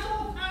has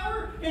all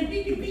power, and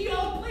he can be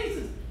all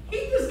places. He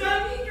does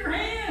not need your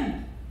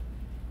hand.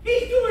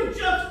 He's doing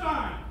just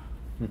fine.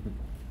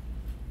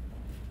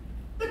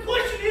 The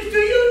question is, do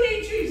you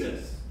need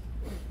Jesus?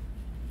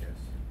 Yes.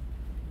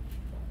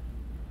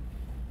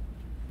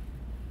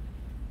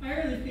 I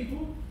hear these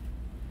people,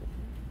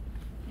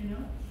 you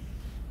know,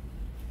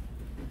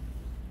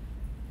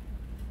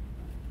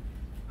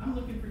 I'm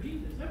looking for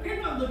Jesus.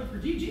 We're not looking for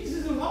Jesus. Jesus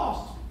isn't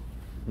lost.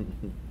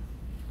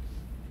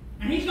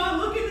 And he's not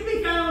looking to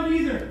be found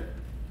either.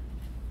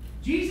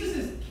 Jesus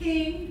is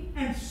king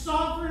and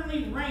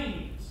sovereignly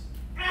reigns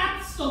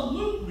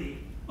absolutely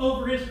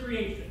over his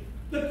creation.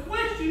 The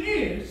question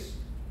is,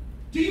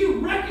 do you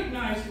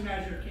recognize him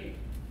as your king?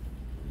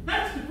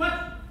 That's the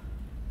question.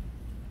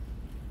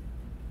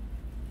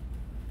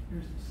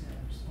 Here's the sad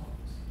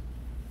response.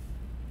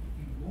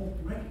 If you won't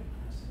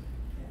recognize him,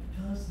 that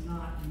does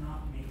not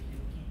make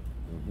him king.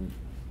 Mm-hmm.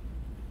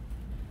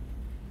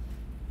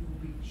 You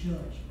will be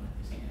judged by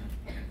this man.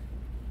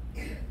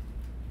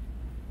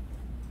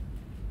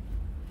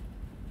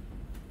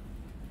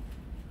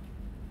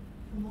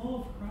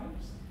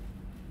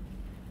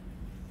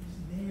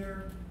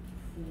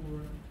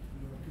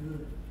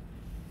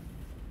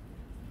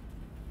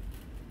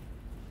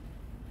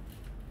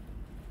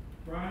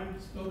 Brian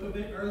spoke of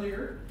it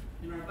earlier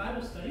in our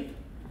Bible study.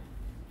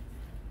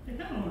 They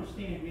kind of don't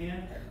understand,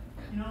 man.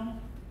 You know,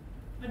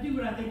 I do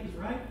what I think is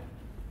right.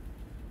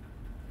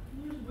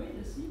 And there's a way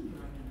that seems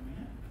right in a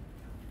man.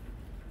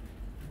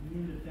 And the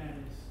end of that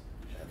is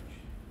church.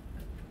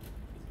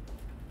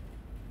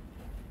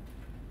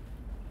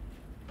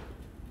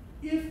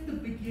 If the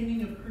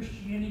beginning of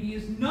Christianity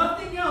is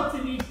nothing else,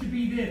 it needs to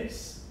be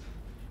this.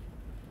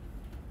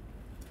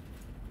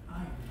 I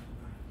am not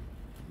right.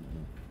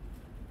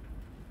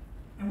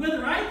 And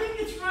whether I think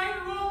it's right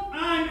or wrong,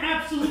 I'm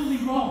absolutely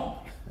wrong.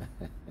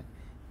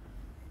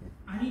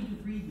 I need to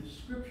read the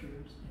scriptures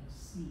and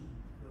see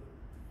what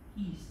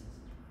he says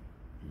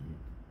is right.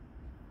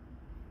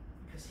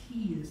 Because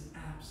he is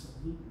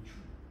absolutely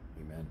true.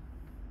 Amen.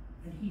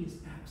 And he is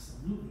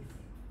absolutely faithful.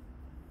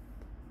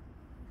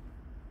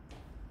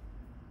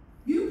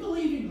 You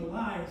believing a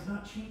lie is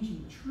not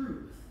changing the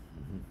truth.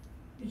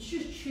 It's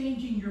just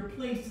changing your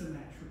place in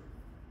that truth.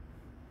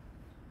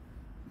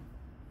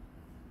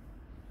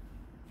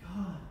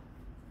 God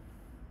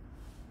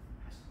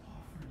has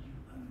offered you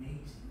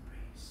amazing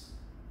grace.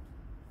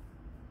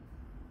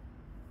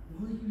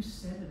 Will you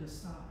set it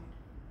aside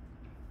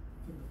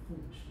for the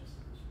foolishness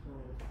of this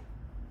world?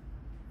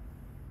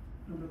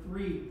 Number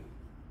 3.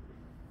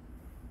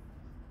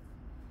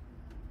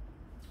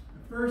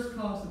 The first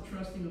cost of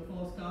trusting a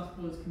false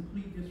gospel is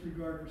complete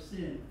disregard for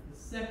sin. The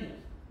second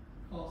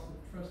cost of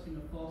trusting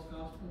a false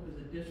gospel is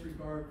a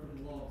disregard for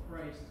the law of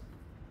Christ.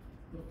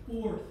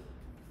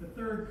 The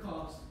third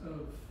cost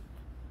of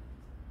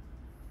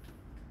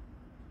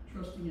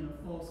trusting in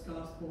a false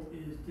gospel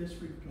is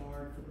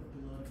disregard for the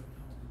blood of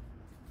atonement.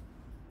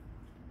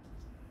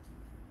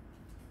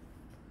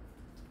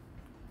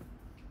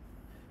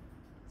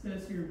 It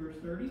says here in verse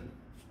 30,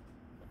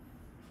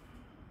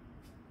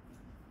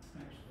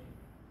 actually,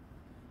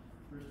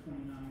 verse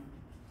 29,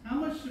 how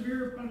much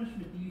severer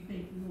punishment do you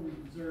think we will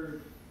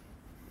reserve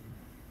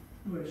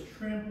who has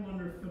trampled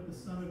underfoot the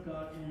Son of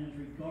God and is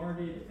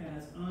regarded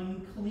as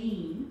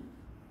unclean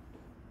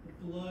the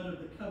blood of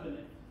the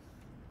covenant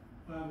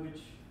by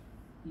which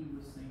he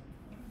was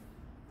sanctified,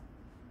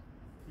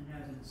 and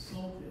has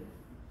insulted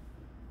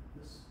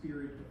the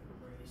Spirit of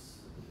grace?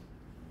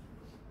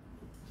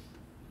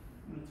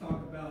 I'm going to talk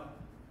about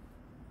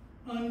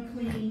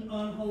unclean,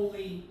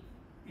 unholy,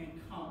 and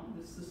common.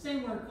 It's the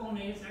same word,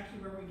 kone. It's actually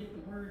where we get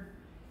the word.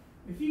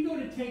 If you go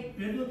to take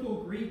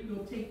biblical Greek,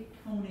 you'll take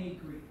kone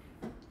Greek.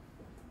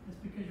 That's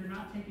because you're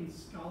not taking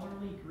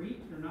scholarly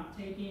Greek. You're not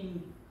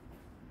taking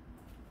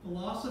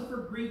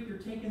philosopher Greek. You're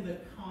taking the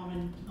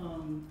common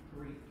tongue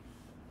Greek.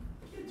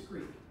 It's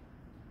Greek,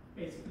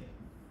 basically.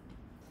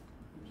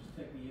 Which is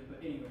technically it, but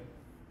anyway.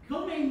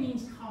 Kone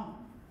means common.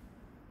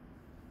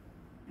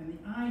 And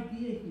the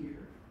idea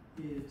here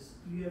is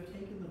you have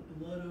taken the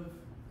blood of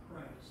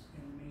Christ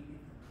and made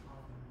it a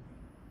common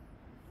thing.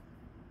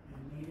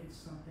 And made it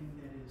something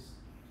that is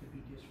to be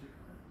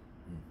disregarded.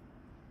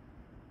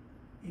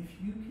 If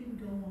you can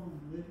go on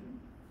living,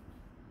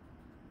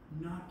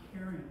 not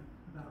caring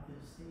about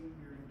this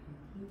Savior and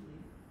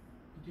completely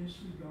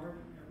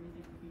disregarding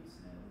everything he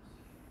says,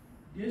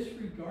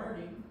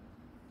 disregarding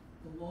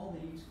the law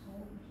that he's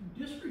called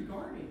you,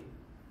 disregarding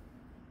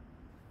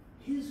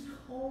his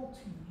call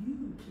to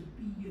you to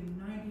be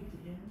united to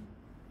him,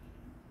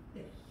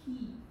 that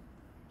he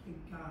can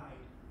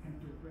guide and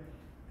direct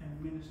and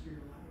minister your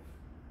life,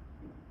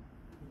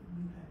 that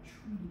you have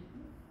treated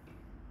him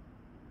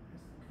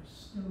as the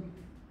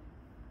custodian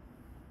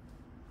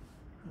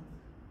of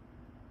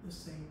the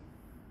same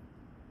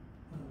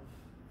of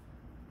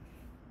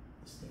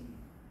the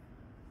stadium.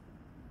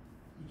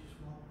 You just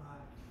walk by,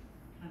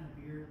 kind of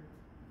veer,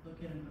 look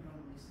at him, but don't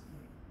really see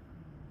him.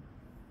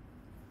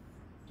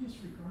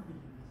 Disregarded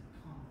him as a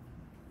common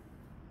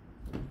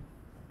thing.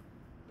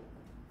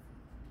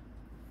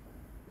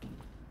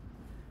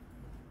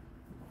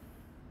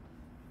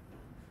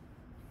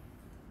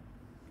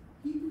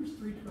 Hebrews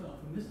 3:12,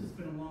 and this has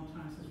been a long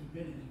time since we've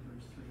been in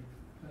Hebrews 3,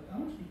 but I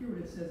want you to hear what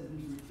it says in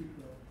Hebrews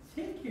 3:12.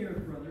 Take care,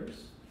 brothers,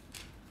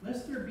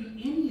 lest there be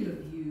any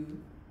of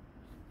you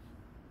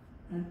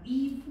an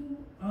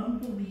evil,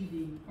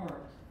 unbelieving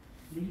heart,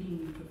 leading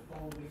you to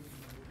fall away from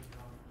the living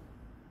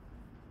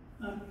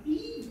God. An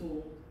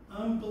evil,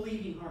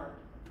 unbelieving heart.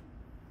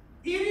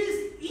 It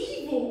is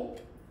evil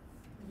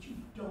that you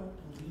don't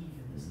believe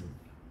in this living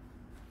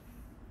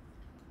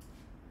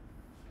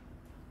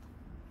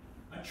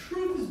God. A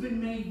truth has been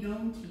made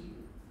known to you.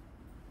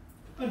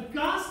 A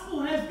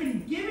gospel has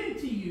been given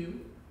to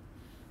you,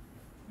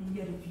 and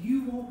yet if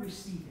you won't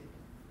receive it,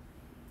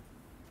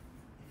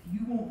 if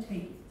you won't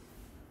take it,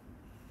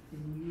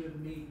 then you have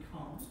made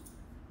common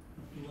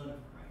the blood of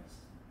Christ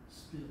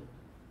spilled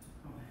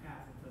on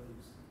behalf of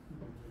those who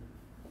will live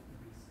and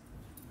be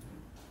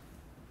saved.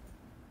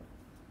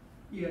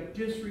 You have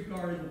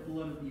disregarded the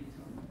blood of the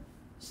atonement.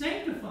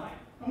 Sanctified.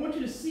 I want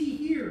you to see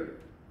here,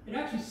 it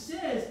actually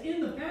says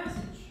in the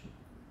passage,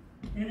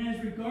 and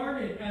as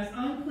regarded as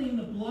unclean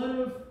the blood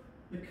of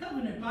the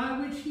covenant by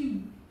which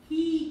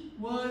he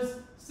was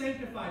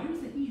sanctified.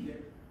 Who's the he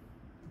there?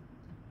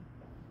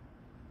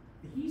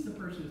 The he's the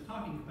person who's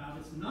talking about.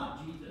 It's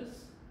not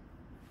Jesus.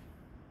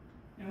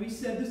 And we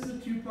said this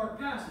is a two-part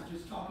passage.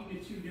 It's talking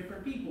to two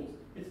different peoples.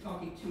 It's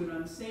talking to an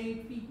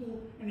unsaved people,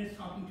 and it's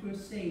talking to a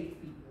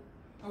saved people.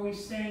 Are we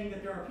saying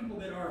that there are people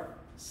that are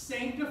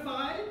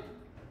sanctified,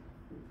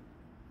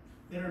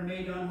 that are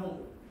made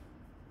unholy?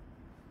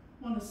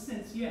 Well, in a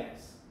sense,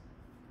 yes.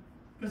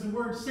 Because the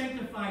word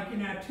sanctified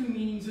can have two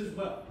meanings as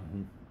well.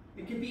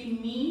 It can be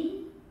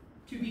mean,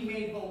 to be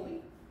made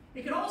holy.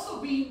 It can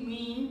also be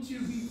mean,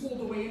 to be pulled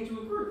away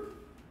into a group.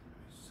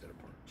 Set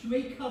apart. To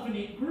a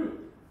covenant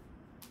group.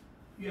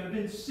 You have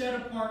been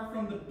set apart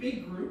from the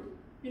big group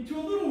into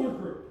a littler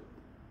group.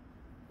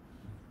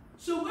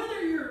 So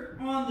whether you're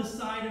on the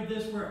side of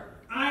this where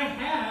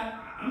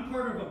I'm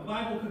part of a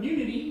Bible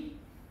community,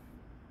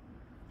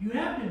 you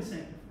have been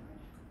sanctified,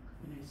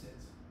 in a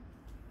sense.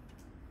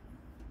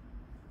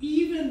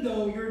 Even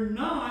though you're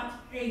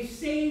not a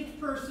saved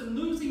person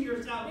losing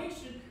your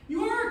salvation,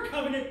 you are a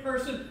covenant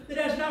person that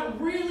has not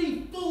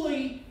really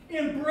fully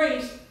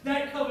embraced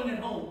that covenant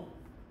home.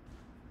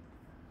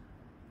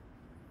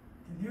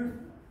 And therefore,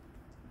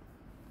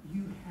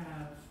 you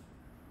have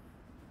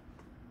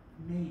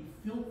made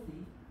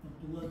filthy the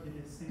blood that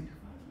has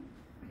sanctified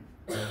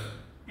you.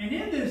 And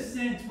in this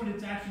sense, what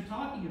it's actually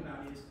talking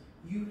about is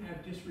you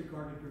have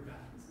disregarded your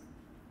baptism.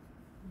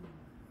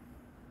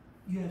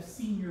 You have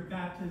seen your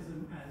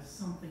baptism as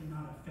something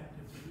not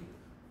effective for you.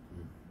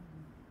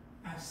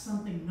 As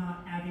something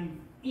not having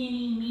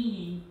any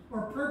meaning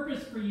or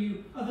purpose for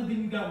you other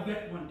than you got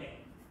wet one day.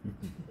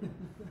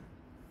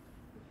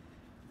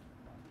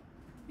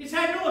 It's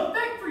had no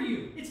effect for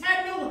you. It's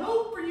had no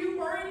hope for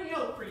you or any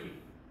help for you.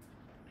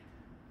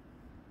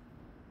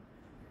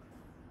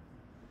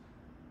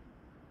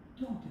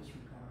 Don't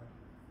disregard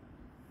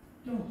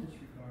the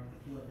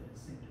blood that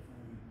has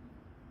sanctified you.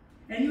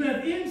 And you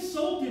have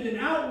insulted and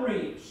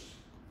outraged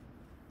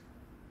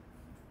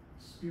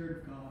the Spirit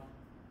of God.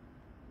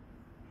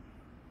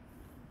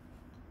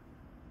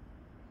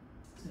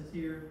 It says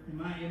here in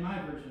my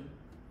version,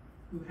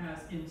 who has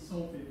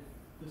insulted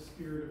the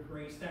Spirit of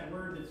grace. That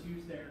word that's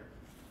used there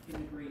in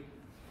the Greek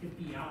could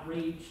be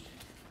outraged,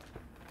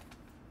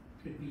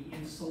 could be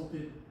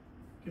insulted,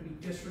 could be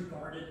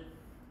disregarded.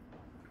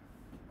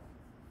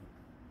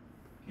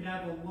 Could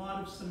have a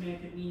lot of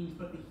semantic meanings,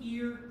 but the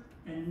here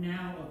and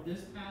now of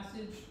this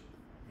passage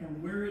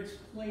and where it's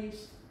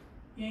placed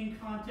in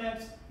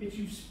context, it's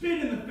you spit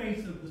in the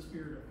face of the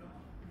Spirit of God.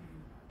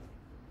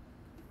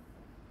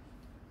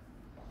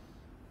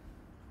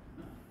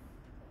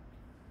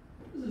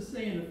 What does it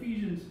say in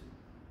Ephesians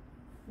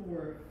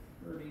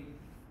 4:30?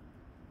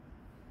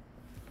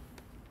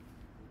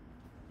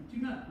 Do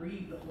not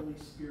grieve the Holy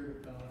Spirit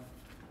of God,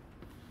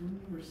 whom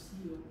you were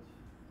sealed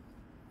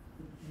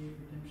for the day of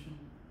redemption.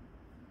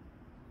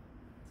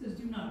 It says,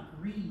 do not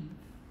grieve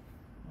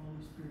the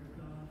Holy Spirit of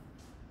God,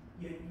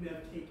 yet you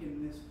have taken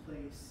this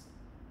place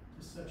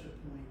to such a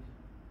point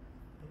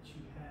that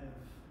you have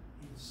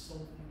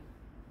insulted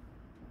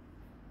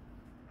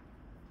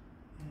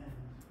and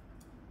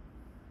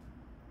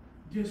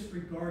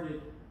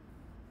disregarded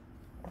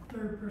the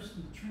third person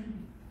of the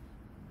Trinity.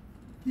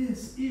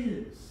 This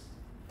is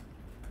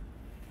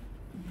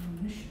the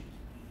omniscient,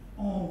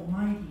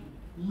 almighty,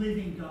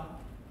 living God.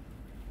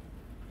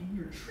 And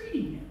you're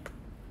treating him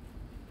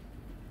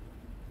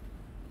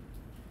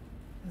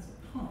as a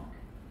punk.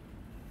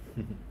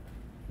 You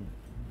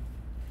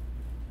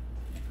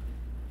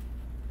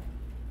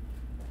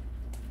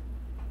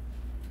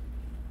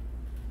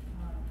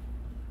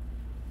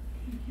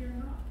care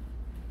not.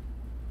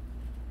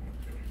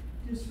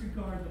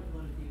 Disregard the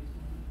blood of the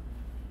atonement.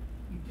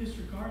 You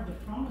disregard the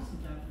promise of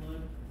that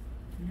blood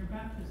in your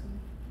baptism.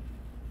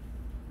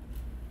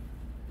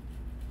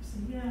 You say,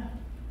 yeah,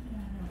 no.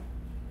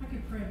 I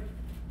can pray.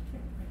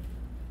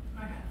 I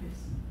got this.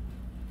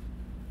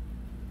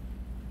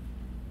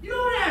 You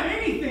don't have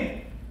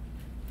anything.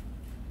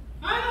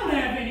 I don't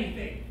have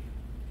anything.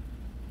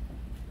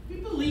 We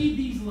believe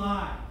these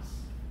lies.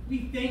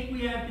 We think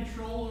we have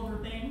control over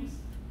things.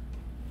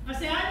 I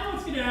say, I know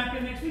what's going to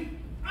happen next week.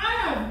 I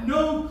have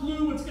no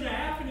clue what's going to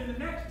happen in the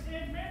next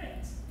 10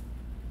 minutes.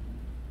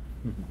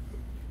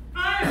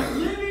 I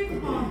am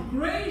living on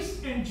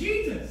grace and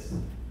Jesus.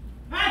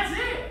 That's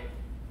it.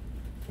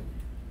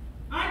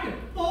 I could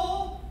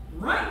fall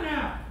right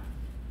now.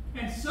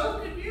 And so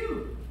could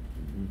you.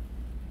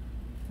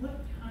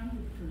 What kind of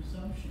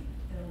presumption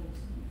tells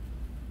you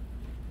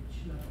that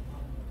you have a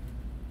lot more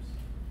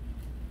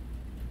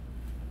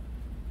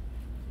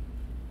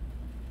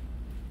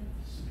than that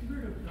the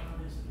Spirit of God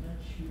has let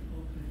you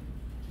open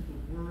to the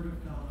Word of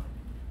God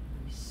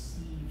and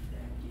receive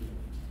that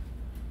gift?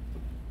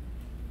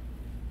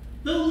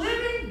 The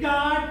living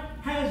God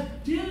has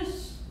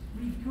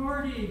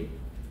disregarded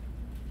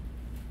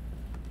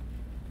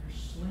your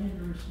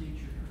slanderous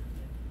nature.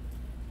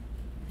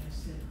 And I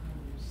said, I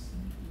will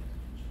receive you as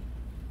my child.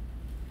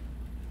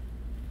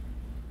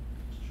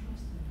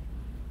 Trust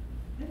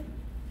in me.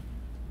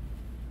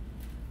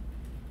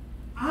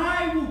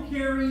 I will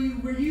carry you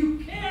where you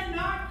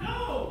cannot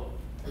go.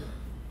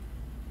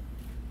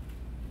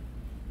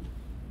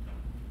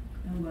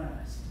 And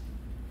last,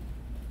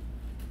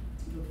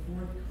 the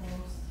fourth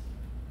cost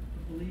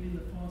of believing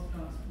the false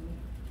gospel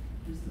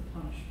is the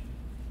punishment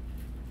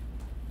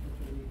of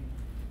believing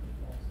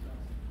the false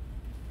gospel.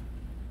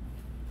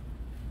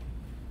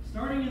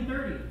 Starting in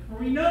 30, for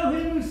we know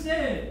him who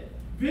said,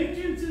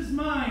 vengeance is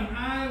mine,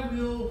 I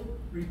will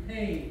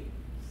repay,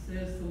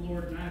 says the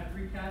Lord. And I have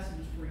 3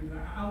 passages for you.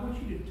 I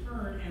want you to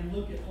turn and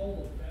look at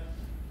all of them.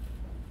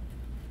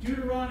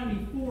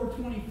 Deuteronomy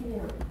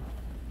 4:24.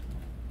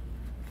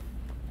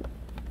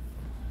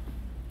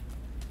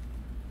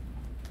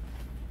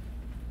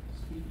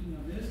 Speaking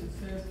of this, it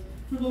says,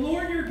 for the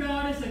Lord your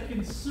God is a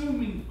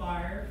consuming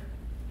fire,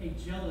 a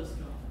jealous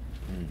God.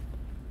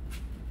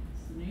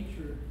 It's the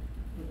nature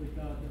of the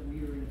God that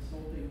we are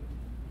insulting.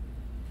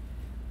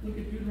 Look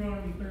at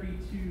Deuteronomy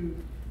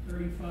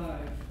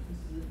 32:35.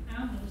 This is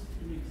almost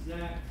an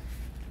exact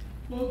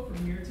quote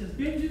from here. It says,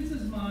 vengeance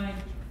is mine,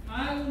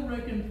 I will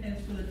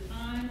recompense for the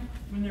time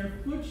when their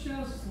foot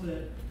shall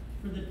slip,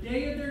 for the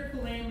day of their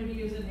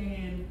calamity is at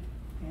hand,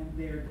 and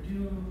their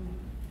doom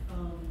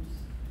comes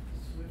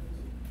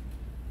swiftly.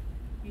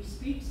 He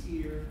speaks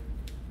here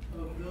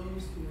of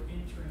those who are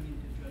entering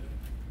into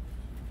judgment.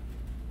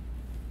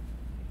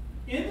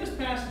 In this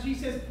passage, he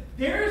says,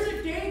 there is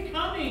a day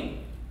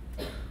coming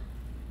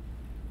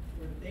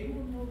where they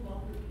will no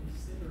longer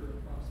consider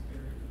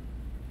prosperity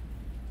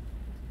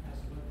as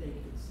what they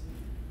can see.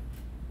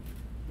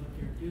 But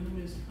their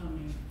doom is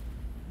coming,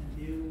 and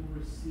they will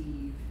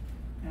receive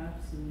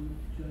absolute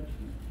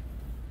judgment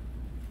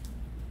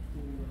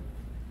for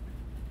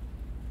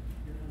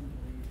their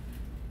unbelief.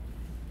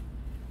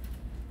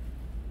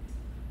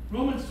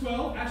 Romans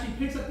 12 actually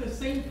picks up the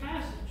same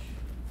passage.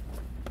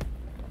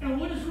 And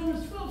what does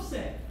Romans 12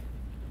 say?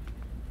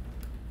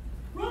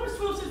 Romans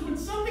 12 says when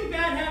something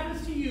bad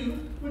happens to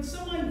you, when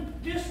someone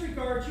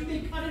disregards you, they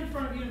cut in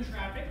front of you in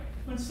traffic,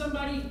 when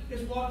somebody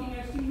is walking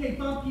next to you, they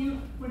bump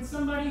you, when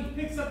somebody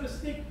picks up a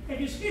stick and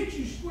just hits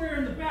you square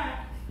in the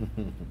back,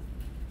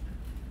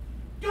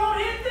 don't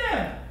hit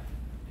them!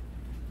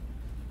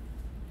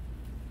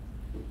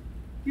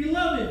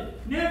 Beloved,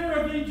 never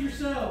avenge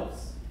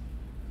yourselves,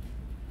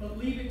 but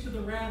leave it to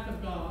the wrath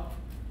of God.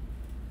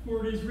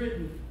 For it is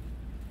written,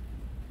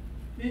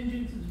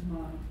 vengeance is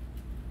mine,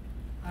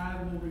 I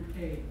will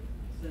repay,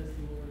 says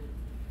the Lord.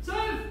 So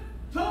I've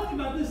talked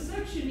about this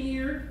section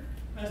here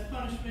as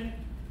punishment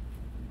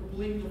for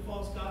believing the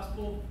false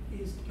gospel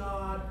is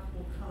God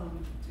will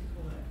come to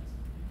collect.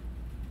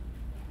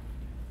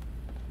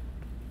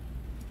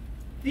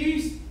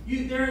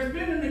 There has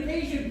been an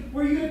occasion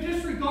where you have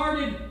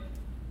disregarded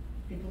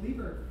a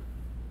believer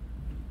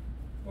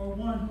or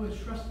one who has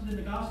trusted in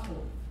the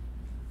gospel.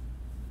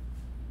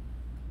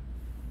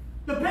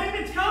 The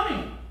payment's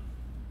coming.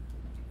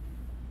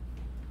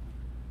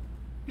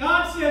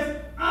 God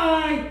says,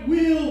 I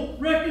will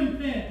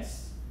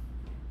recompense.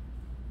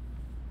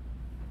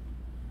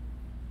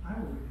 I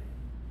will repay.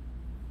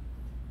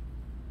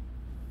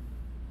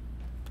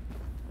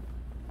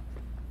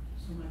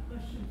 So my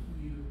question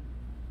to you,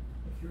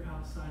 if you're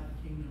outside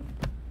the kingdom,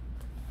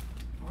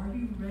 are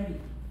you ready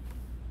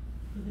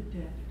for the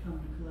debt to come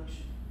to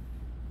collection?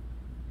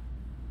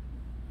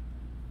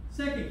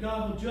 Second,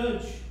 God will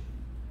judge.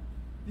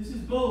 This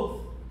is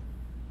both.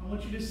 I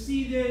want you to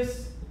see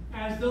this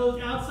as those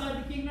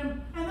outside the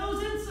kingdom and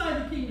those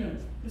inside the kingdom.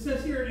 It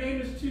says here in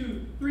Amos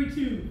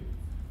 3:2,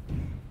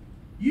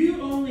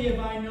 you only have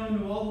I known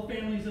of all the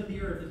families of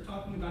the earth. It's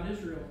talking about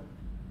Israel.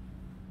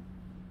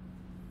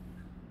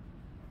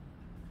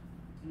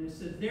 And it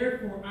says,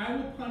 therefore I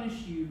will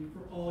punish you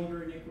for all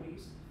your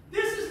iniquities.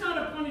 This is not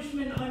a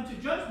punishment unto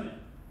judgment.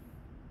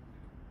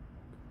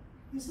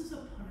 This is a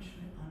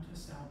punishment unto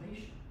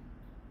salvation.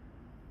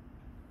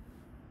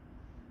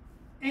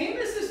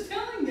 Amos is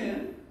telling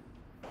them,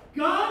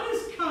 God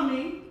is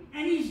coming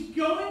and he's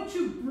going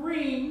to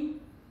bring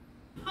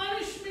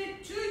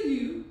punishment to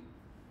you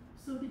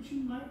so that you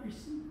might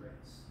receive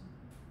grace.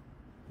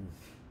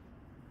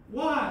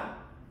 Why?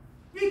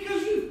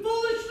 Because you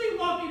foolishly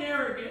walk in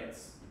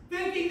arrogance,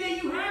 thinking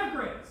that you have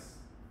grace.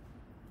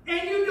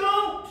 And you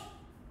don't.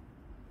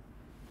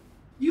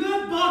 You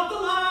have bought the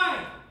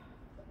lie.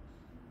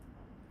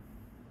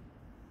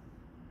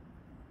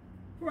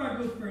 Before I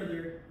go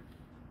further,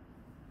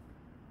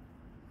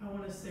 I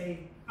want to say,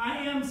 I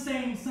am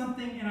saying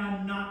something and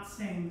I'm not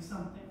saying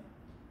something.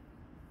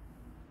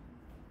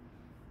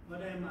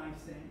 What am I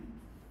saying?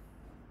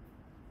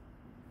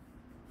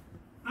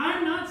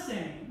 I'm not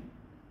saying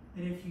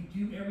that if you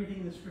do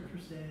everything the Scripture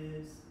says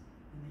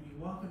and that you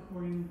walk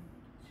according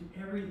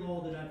to every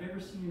law that I've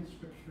ever seen in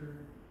Scripture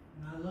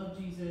and I love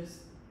Jesus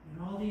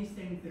and all these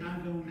things that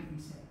I'm going to be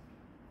saved.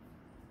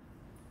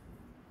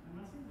 I'm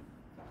not saying that.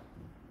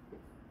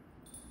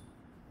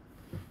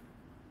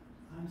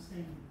 I'm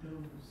saying that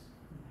those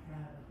who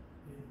have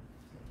been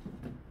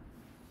saved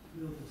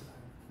will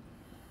desire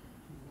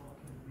to walk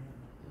in the manner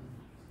of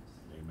Jesus.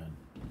 Amen.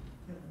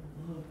 That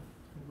will love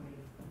the way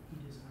he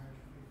desires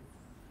for you.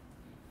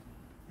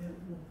 That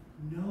will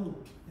know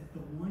that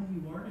the one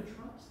you are to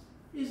trust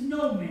is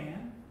no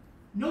man,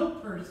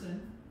 no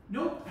person,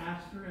 no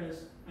pastor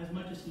as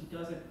much as he who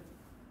doesn't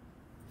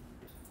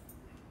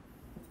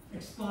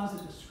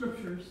exposit the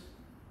scriptures.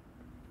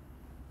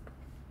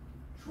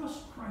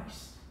 Trust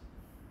Christ.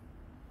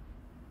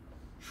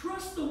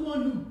 Trust the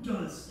one who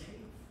does save.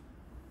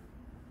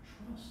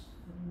 Trust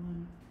the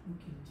one who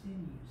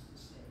continues to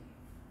save.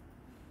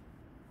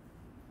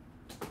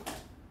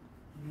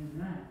 And in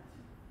that,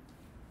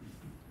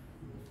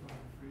 you will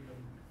find freedom.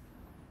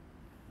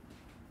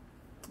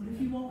 But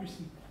if you won't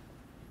receive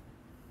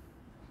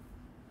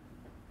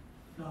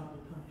that, God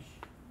will punish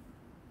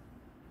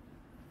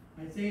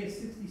you. Isaiah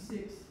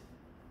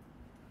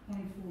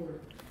 66:24.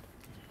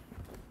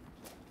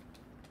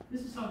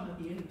 This is talking about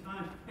the end of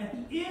time.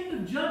 At the end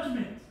of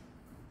judgment.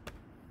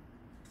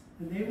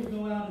 And they will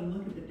go out and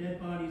look at the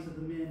dead bodies of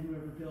the men who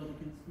have rebelled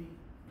against me.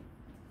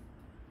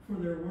 For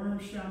their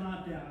worms shall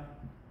not die,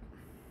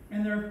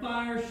 and their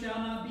fire shall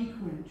not be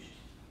quenched,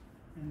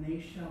 and they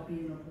shall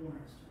be an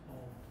abhorrence to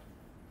all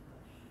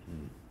flesh. I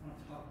want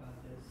to talk about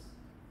this,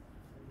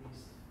 at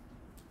least.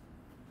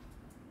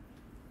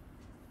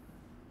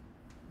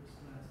 This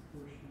last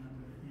portion I'm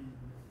going to end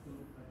with a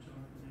quote by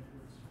Jonathan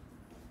Edwards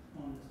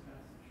on this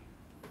passage.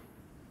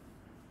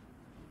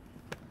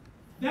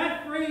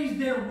 That phrase,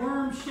 their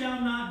worms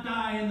shall not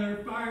die and their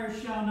fire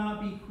shall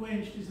not be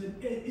quenched, is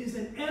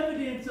an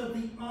evidence of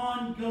the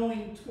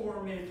ongoing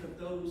torment of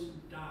those who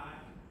die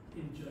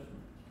in judgment.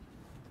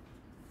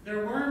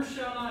 Their worms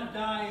shall not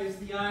die is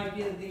the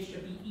idea that they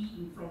shall be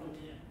eaten from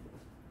within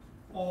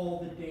all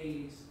the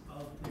days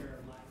of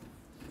their life,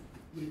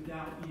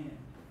 without end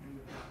and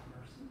without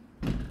mercy.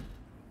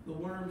 The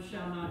worms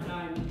shall not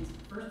die means,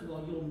 first of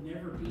all, you'll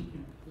never be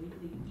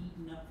completely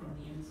eaten up from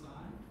the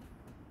inside,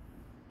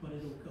 but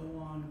it'll go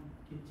on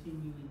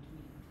continuing to eat.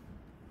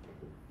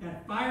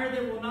 That fire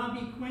that will not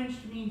be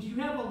quenched means you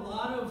have a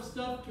lot of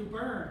stuff to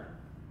burn,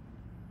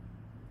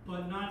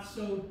 but not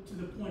so to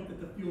the point that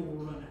the fuel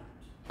will run out.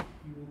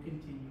 You will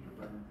continue to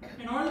burn.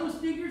 And are those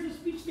figures of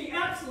speech? They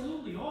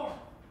absolutely are.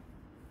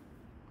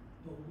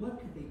 But what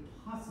could they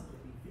possibly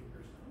be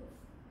figures of?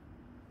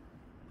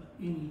 But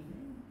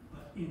anything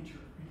but inter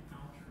and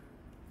outer,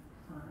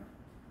 current,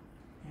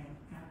 and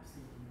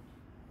absolute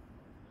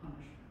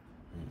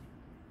punishment.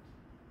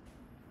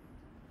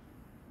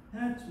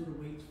 That's what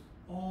awaits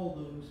all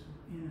those who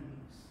are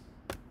enemies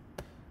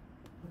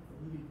of the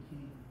living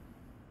King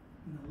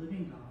and the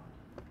living God.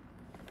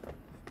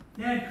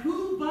 That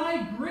who by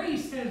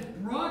grace has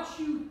brought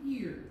you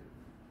here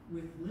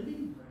with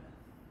living breath,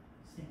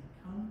 saying,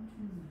 come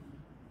to me,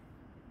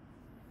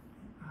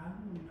 and I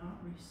will not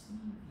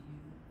receive you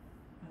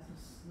as a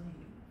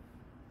slave,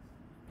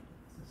 but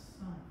as a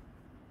son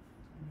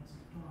and as a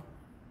daughter,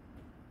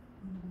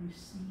 who will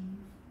receive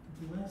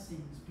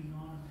blessings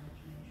beyond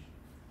imagination.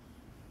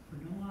 For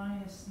no eye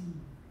has seen,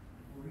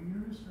 or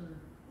ear has heard,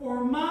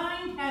 or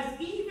mind has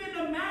even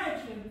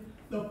imagined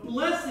the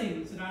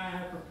blessings that I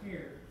have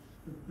prepared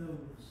for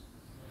those.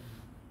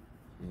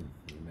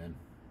 Amen.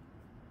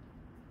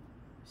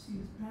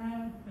 See, as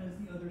bad as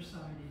the other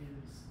side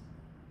is,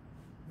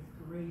 the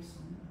grace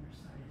on the other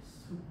side is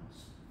so much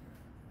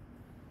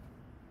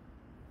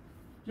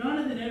sweeter.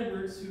 Jonathan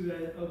Edwards, who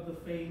of the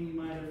fame you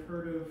might have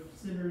heard of,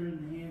 Sinner in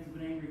the Hands of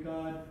an Angry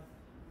God,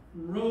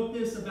 wrote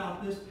this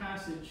about this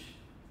passage.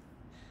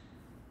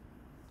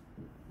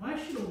 Why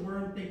should a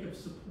worm think of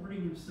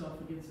supporting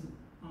himself against an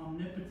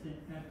omnipotent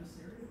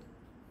adversary?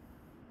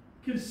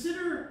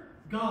 Consider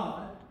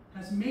God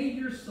has made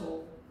your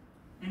soul,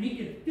 and he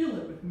can fill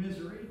it with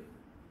misery.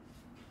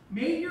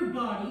 Made your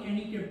body, and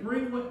he can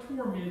bring what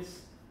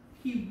torments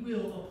he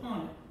will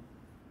upon it.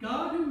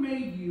 God who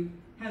made you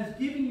has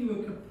given you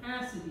a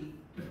capacity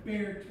to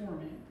bear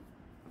torment,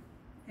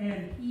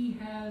 and he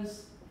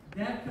has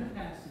that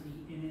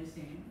capacity in his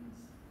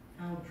hands.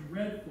 How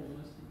dreadful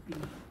must it be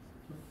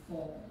to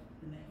fall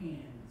in the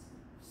hands of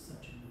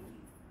such a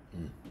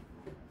being.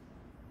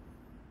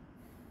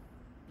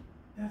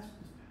 That's what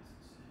this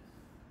passage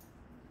says.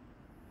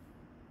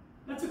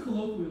 That's a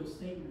colloquial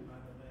statement, by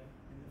the way,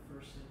 in the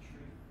first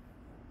century.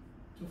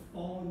 To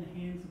fall in the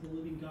hands of the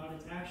living God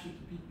is actually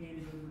to be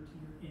handed over to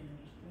your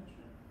enemy's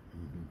judgment.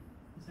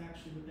 It's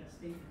actually what that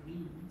statement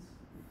means.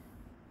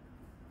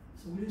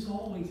 So it is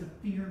always a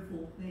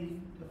fearful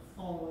thing to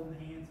fall in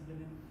the hands of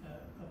a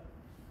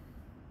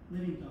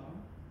living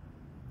God,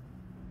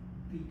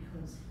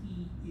 because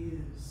he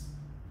is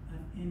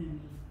an enemy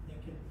that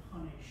can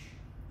punish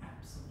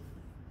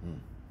absolutely.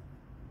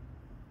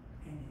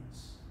 And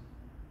is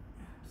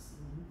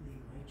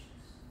absolutely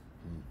righteous.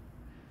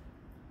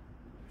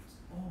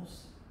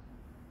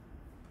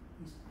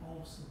 He's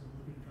also the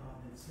living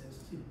God that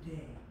says,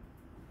 today,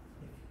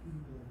 if you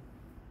will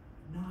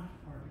not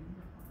harden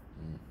your heart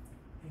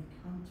and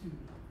come to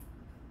me,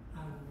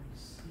 I will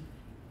receive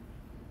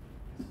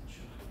you as a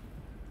child.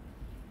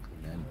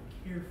 I will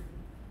care for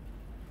you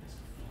as a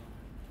father.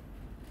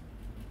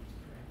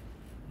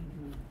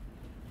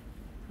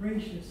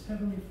 Gracious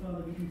Heavenly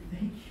Father, we do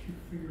thank you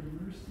for your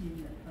mercy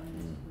and your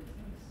kindness towards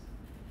us.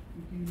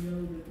 We do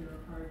know that there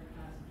are hard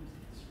passages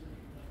in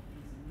Scripture like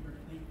these, and we are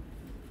thankful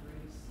for the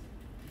grace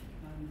and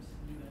kindness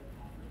you have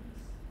offered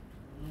us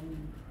alone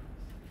in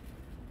Christ.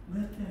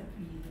 Let that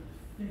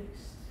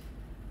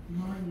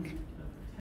monument